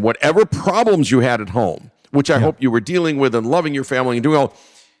walked in, whatever problems you had at home, which I hope you were dealing with and loving your family and doing all,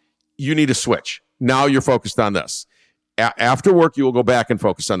 you need to switch. Now you're focused on this. After work, you will go back and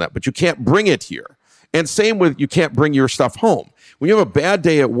focus on that, but you can't bring it here. And same with, you can't bring your stuff home. When you have a bad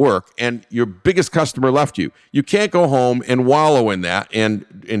day at work and your biggest customer left you, you can't go home and wallow in that and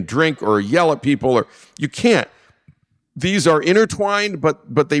drink or yell at people, or you can't. These are intertwined,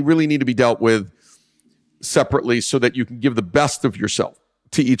 but they really need to be dealt with separately so that you can give the best of yourself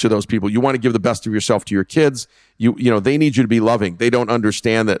to each of those people. You want to give the best of yourself to your kids. They need you to be loving. They don't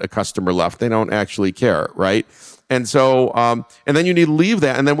understand that a customer left. They don't actually care, right? And so, and then you need to leave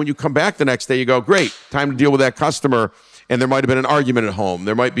that. And then when you come back the next day, you go, great, time to deal with that customer. And there might have been an argument at home.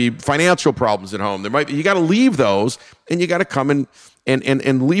 There might be financial problems at home. You got to leave those, and you got to come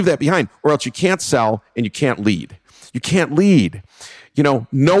and leave that behind, or else you can't sell and you can't lead. You can't lead. No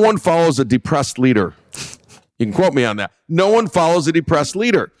one follows a depressed leader. You can quote me on that. No one follows a depressed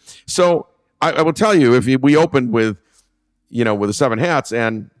leader. So I will tell you, if we opened with the Seven Hats,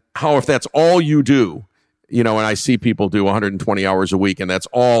 and how if that's all you do, and I see people do 120 hours a week and that's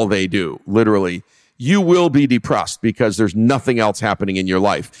all they do, literally, you will be depressed because there's nothing else happening in your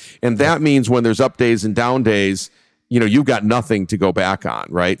life. And that means when there's up days and down days, you've got nothing to go back on,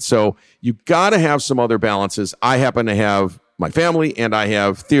 right? So you got to have some other balances. I happen to have my family, and I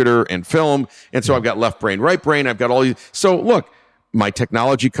have theater and film. And so I've got left brain, right brain. I've got all these. So look, my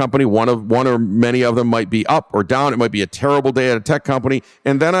technology company, one or many of them might be up or down. It might be a terrible day at a tech company.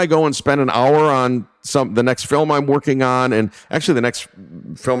 And then I go and spend an hour on the next film I'm working on, and actually the next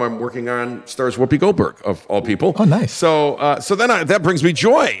film I'm working on stars Whoopi Goldberg of all people. Oh, nice. So then that brings me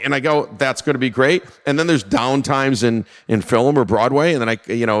joy, and I go, that's going to be great. And then there's down times in film or Broadway, and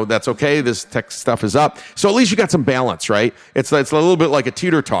then that's okay. This tech stuff is up, so at least you got some balance, right? It's a little bit like a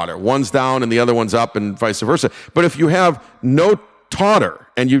teeter-totter. One's down and the other one's up, and vice versa. But if you have no totter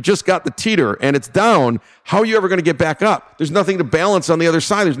and you've just got the teeter and it's down, how are you ever going to get back up? There's nothing to balance on the other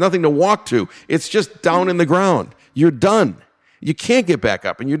side. There's nothing to walk to. It's just down in the ground. You're done. You can't get back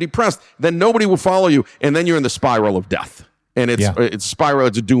up and you're depressed. Then nobody will follow you, and then you're in the spiral of death. And it's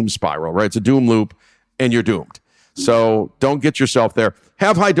a doom spiral, right? It's a doom loop, and you're doomed. So don't get yourself there.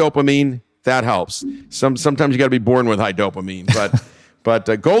 Have high dopamine. That helps. Sometimes you got to be born with high dopamine.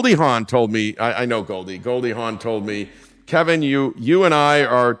 But Goldie Hawn told me, I know Goldie. Goldie Hawn told me, Kevin, you and I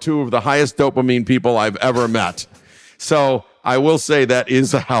are two of the highest dopamine people I've ever met. So I will say that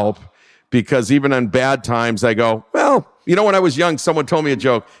is a help, because even on bad times, I go, well, when I was young, someone told me a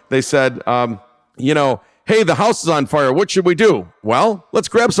joke. They said, hey, the house is on fire. What should we do? Well, let's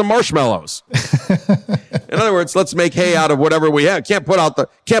grab some marshmallows. In other words, let's make hay out of whatever we have. Can't put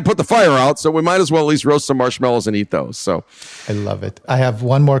the fire out, so we might as well at least roast some marshmallows and eat those. So I love it. I have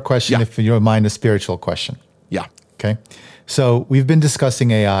one more question, if you don't mind, a spiritual question. Yeah. Okay. So we've been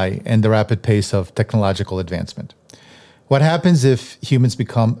discussing AI and the rapid pace of technological advancement. What happens if humans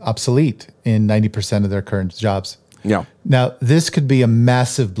become obsolete in 90% of their current jobs? Yeah. Now, this could be a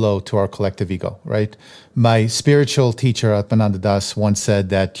massive blow to our collective ego, right? My spiritual teacher, Atmananda Das, once said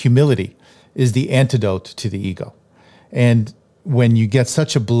that humility is the antidote to the ego. And when you get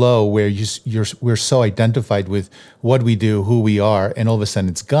such a blow where we're so identified with what we do, who we are, and all of a sudden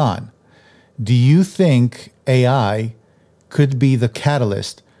it's gone, do you think AI could be the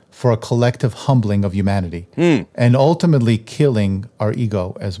catalyst for a collective humbling of humanity and ultimately killing our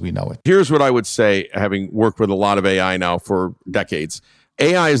ego as we know it? Here's what I would say, having worked with a lot of AI now for decades.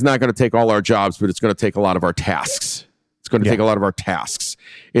 AI is not going to take all our jobs, but it's going to take a lot of our tasks. It's going to take a lot of our tasks.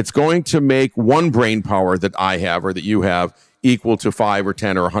 It's going to make one brain power that I have or that you have equal to 5 or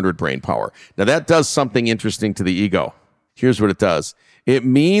 10 or 100 brain power. Now, that does something interesting to the ego. Here's what it does. It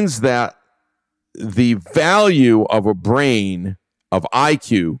means that the value of a brain of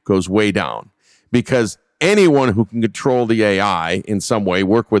IQ goes way down, because anyone who can control the AI in some way,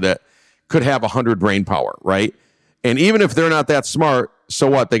 work with it, could have 100 brain power, right? And even if they're not that smart, so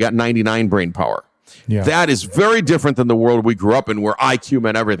what? They got 99 brain power. Yeah. That is very different than the world we grew up in, where IQ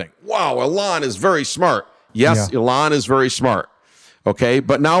meant everything. Wow, Elon is very smart. Yes, Elon is very smart. Okay,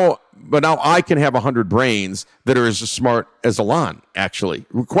 but now I can have 100 brains that are as smart as Elon, actually,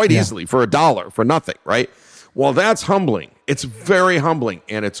 quite easily, for $1, for nothing, right? Well, that's humbling. It's very humbling,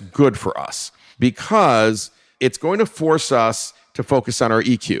 and it's good for us, because it's going to force us to focus on our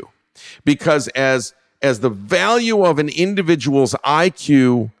EQ. Because as the value of an individual's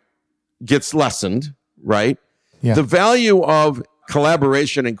IQ gets lessened, right? Yeah. The value of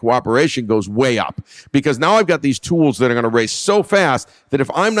collaboration and cooperation goes way up, because now I've got these tools that are going to race so fast that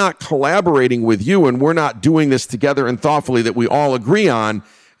if I'm not collaborating with you and we're not doing this together and thoughtfully that we all agree on,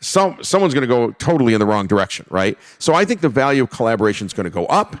 someone's going to go totally in the wrong direction, right? So I think the value of collaboration is going to go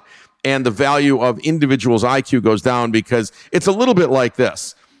up, and the value of individuals' IQ goes down, because it's a little bit like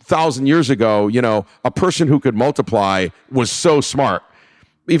this. 1,000 years ago, a person who could multiply was so smart.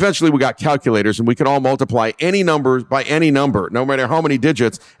 Eventually, we got calculators, and we could all multiply any number by any number, no matter how many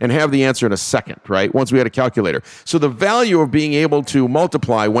digits, and have the answer in a second, right? Once we had a calculator. So the value of being able to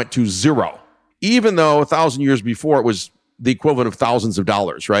multiply went to 0, even though 1,000 years before it was the equivalent of thousands of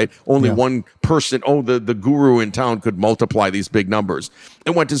dollars, right? Only one person, the guru in town could multiply these big numbers.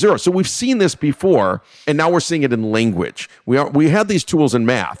 It went to 0. So we've seen this before, and now we're seeing it in language. We had these tools in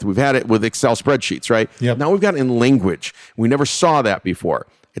math. We've had it with Excel spreadsheets, right? Yep. Now we've got it in language. We never saw that before.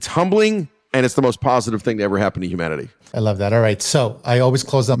 It's humbling, and it's the most positive thing to ever happen to humanity. I love that. All right. So I always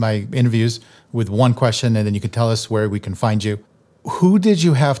close up my interviews with one question, and then you can tell us where we can find you. Who did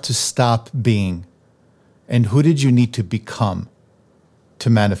you have to stop being? And who did you need to become to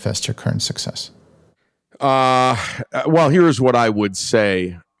manifest your current success? Well, here's what I would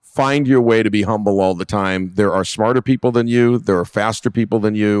say. Find your way to be humble all the time. There are smarter people than you. There are faster people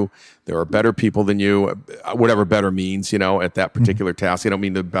than you. There are better people than you, whatever better means, at that particular task. I don't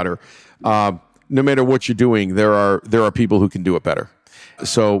mean the better. No matter what you're doing, there are people who can do it better.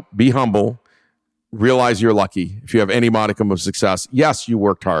 So be humble. Realize you're lucky. If you have any modicum of success, yes, you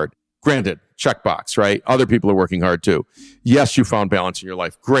worked hard. Granted, checkbox, right? Other people are working hard too. Yes, you found balance in your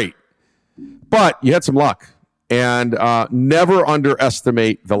life. Great. But you had some luck. And never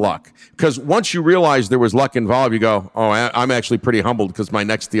underestimate the luck. Because once you realize there was luck involved, you go, oh, I'm actually pretty humbled because my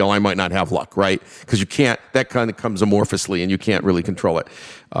next deal, I might not have luck, right? Because you can't, that kind of comes amorphously and you can't really control it.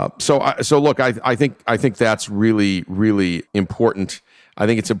 So look, I think that's really, really important. I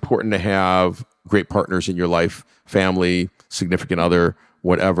think it's important to have great partners in your life, family, significant other,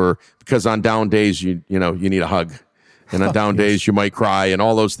 whatever, because on down days, you need a hug. And on down days, you might cry and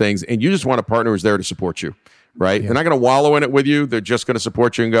all those things. And you just want a partner who's there to support you. Right? Yeah. They're not going to wallow in it with you. They're just going to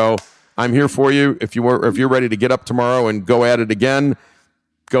support you and go, I'm here for you. If you're ready to get up tomorrow and go at it again,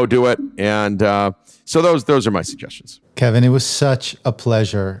 go do it. And so those are my suggestions. Kevin, it was such a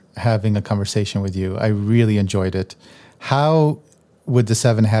pleasure having a conversation with you. I really enjoyed it. How would the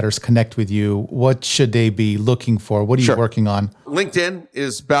Seven Hatters connect with you? What should they be looking for? What are you working on? LinkedIn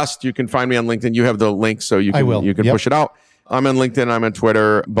is best. You can find me on LinkedIn. You have the link, so you can push it out. I'm on LinkedIn, I'm on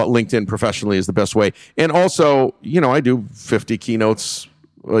Twitter, but LinkedIn professionally is the best way. And also, I do 50 keynotes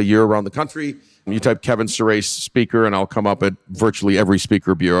a year around the country. You type Kevin Surace speaker, and I'll come up at virtually every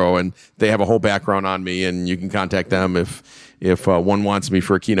speaker bureau, and they have a whole background on me, and you can contact them if one wants me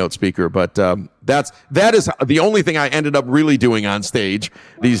for a keynote speaker. But that is the only thing I ended up really doing on stage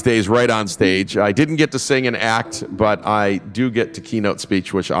these days, right on stage. I didn't get to sing and act, but I do get to keynote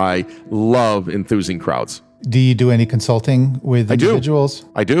speech, which I love enthusing crowds. Do you do any consulting with individuals?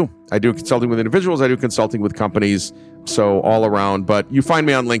 I do consulting with individuals. I do consulting with companies. So all around. But you find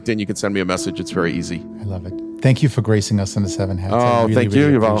me on LinkedIn. You can send me a message. It's very easy. I love it. Thank you for gracing us on the Seven Hats. Oh, thank you,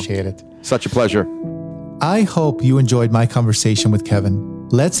 Yuval. Appreciate it. Such a pleasure. I hope you enjoyed my conversation with Kevin.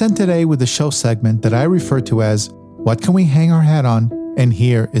 Let's end today with a show segment that I refer to as What Can We Hang Our Hat On? And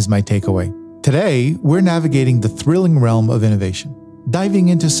here is my takeaway. Today, we're navigating the thrilling realm of innovation, diving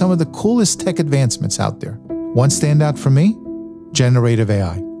into some of the coolest tech advancements out there. One standout for me, generative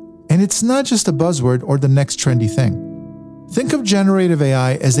AI. And it's not just a buzzword or the next trendy thing. Think of generative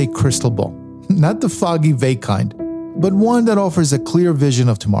AI as a crystal ball, not the foggy, vague kind, but one that offers a clear vision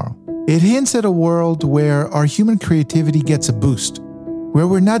of tomorrow. It hints at a world where our human creativity gets a boost, where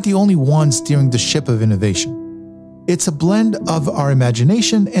we're not the only ones steering the ship of innovation. It's a blend of our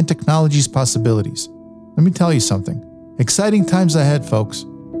imagination and technology's possibilities. Let me tell you something. Exciting times ahead, folks.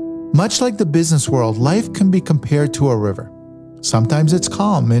 Much like the business world, life can be compared to a river. Sometimes it's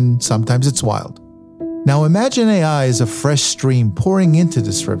calm and sometimes it's wild. Now imagine AI as a fresh stream pouring into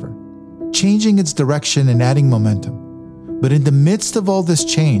this river, changing its direction and adding momentum. But in the midst of all this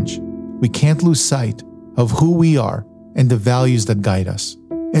change, we can't lose sight of who we are and the values that guide us.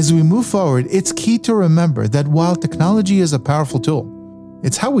 As we move forward, it's key to remember that while technology is a powerful tool,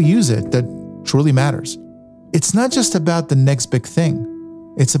 it's how we use it that truly matters. It's not just about the next big thing.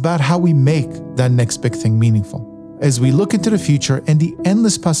 It's about how we make that next big thing meaningful. As we look into the future and the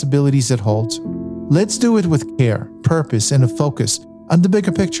endless possibilities it holds, let's do it with care, purpose, and a focus on the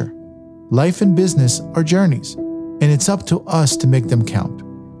bigger picture. Life and business are journeys, and it's up to us to make them count.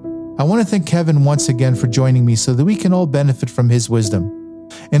 I want to thank Kevin once again for joining me so that we can all benefit from his wisdom.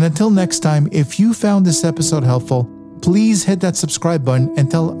 And until next time, if you found this episode helpful, please hit that subscribe button and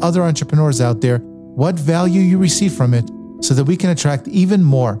tell other entrepreneurs out there what value you receive from it, so that we can attract even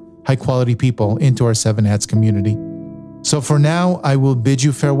more high-quality people into our Seven Hats community. So for now, I will bid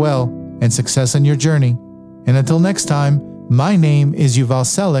you farewell and success on your journey. And until next time, my name is Yuval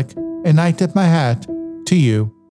Selik, and I tip my hat to you.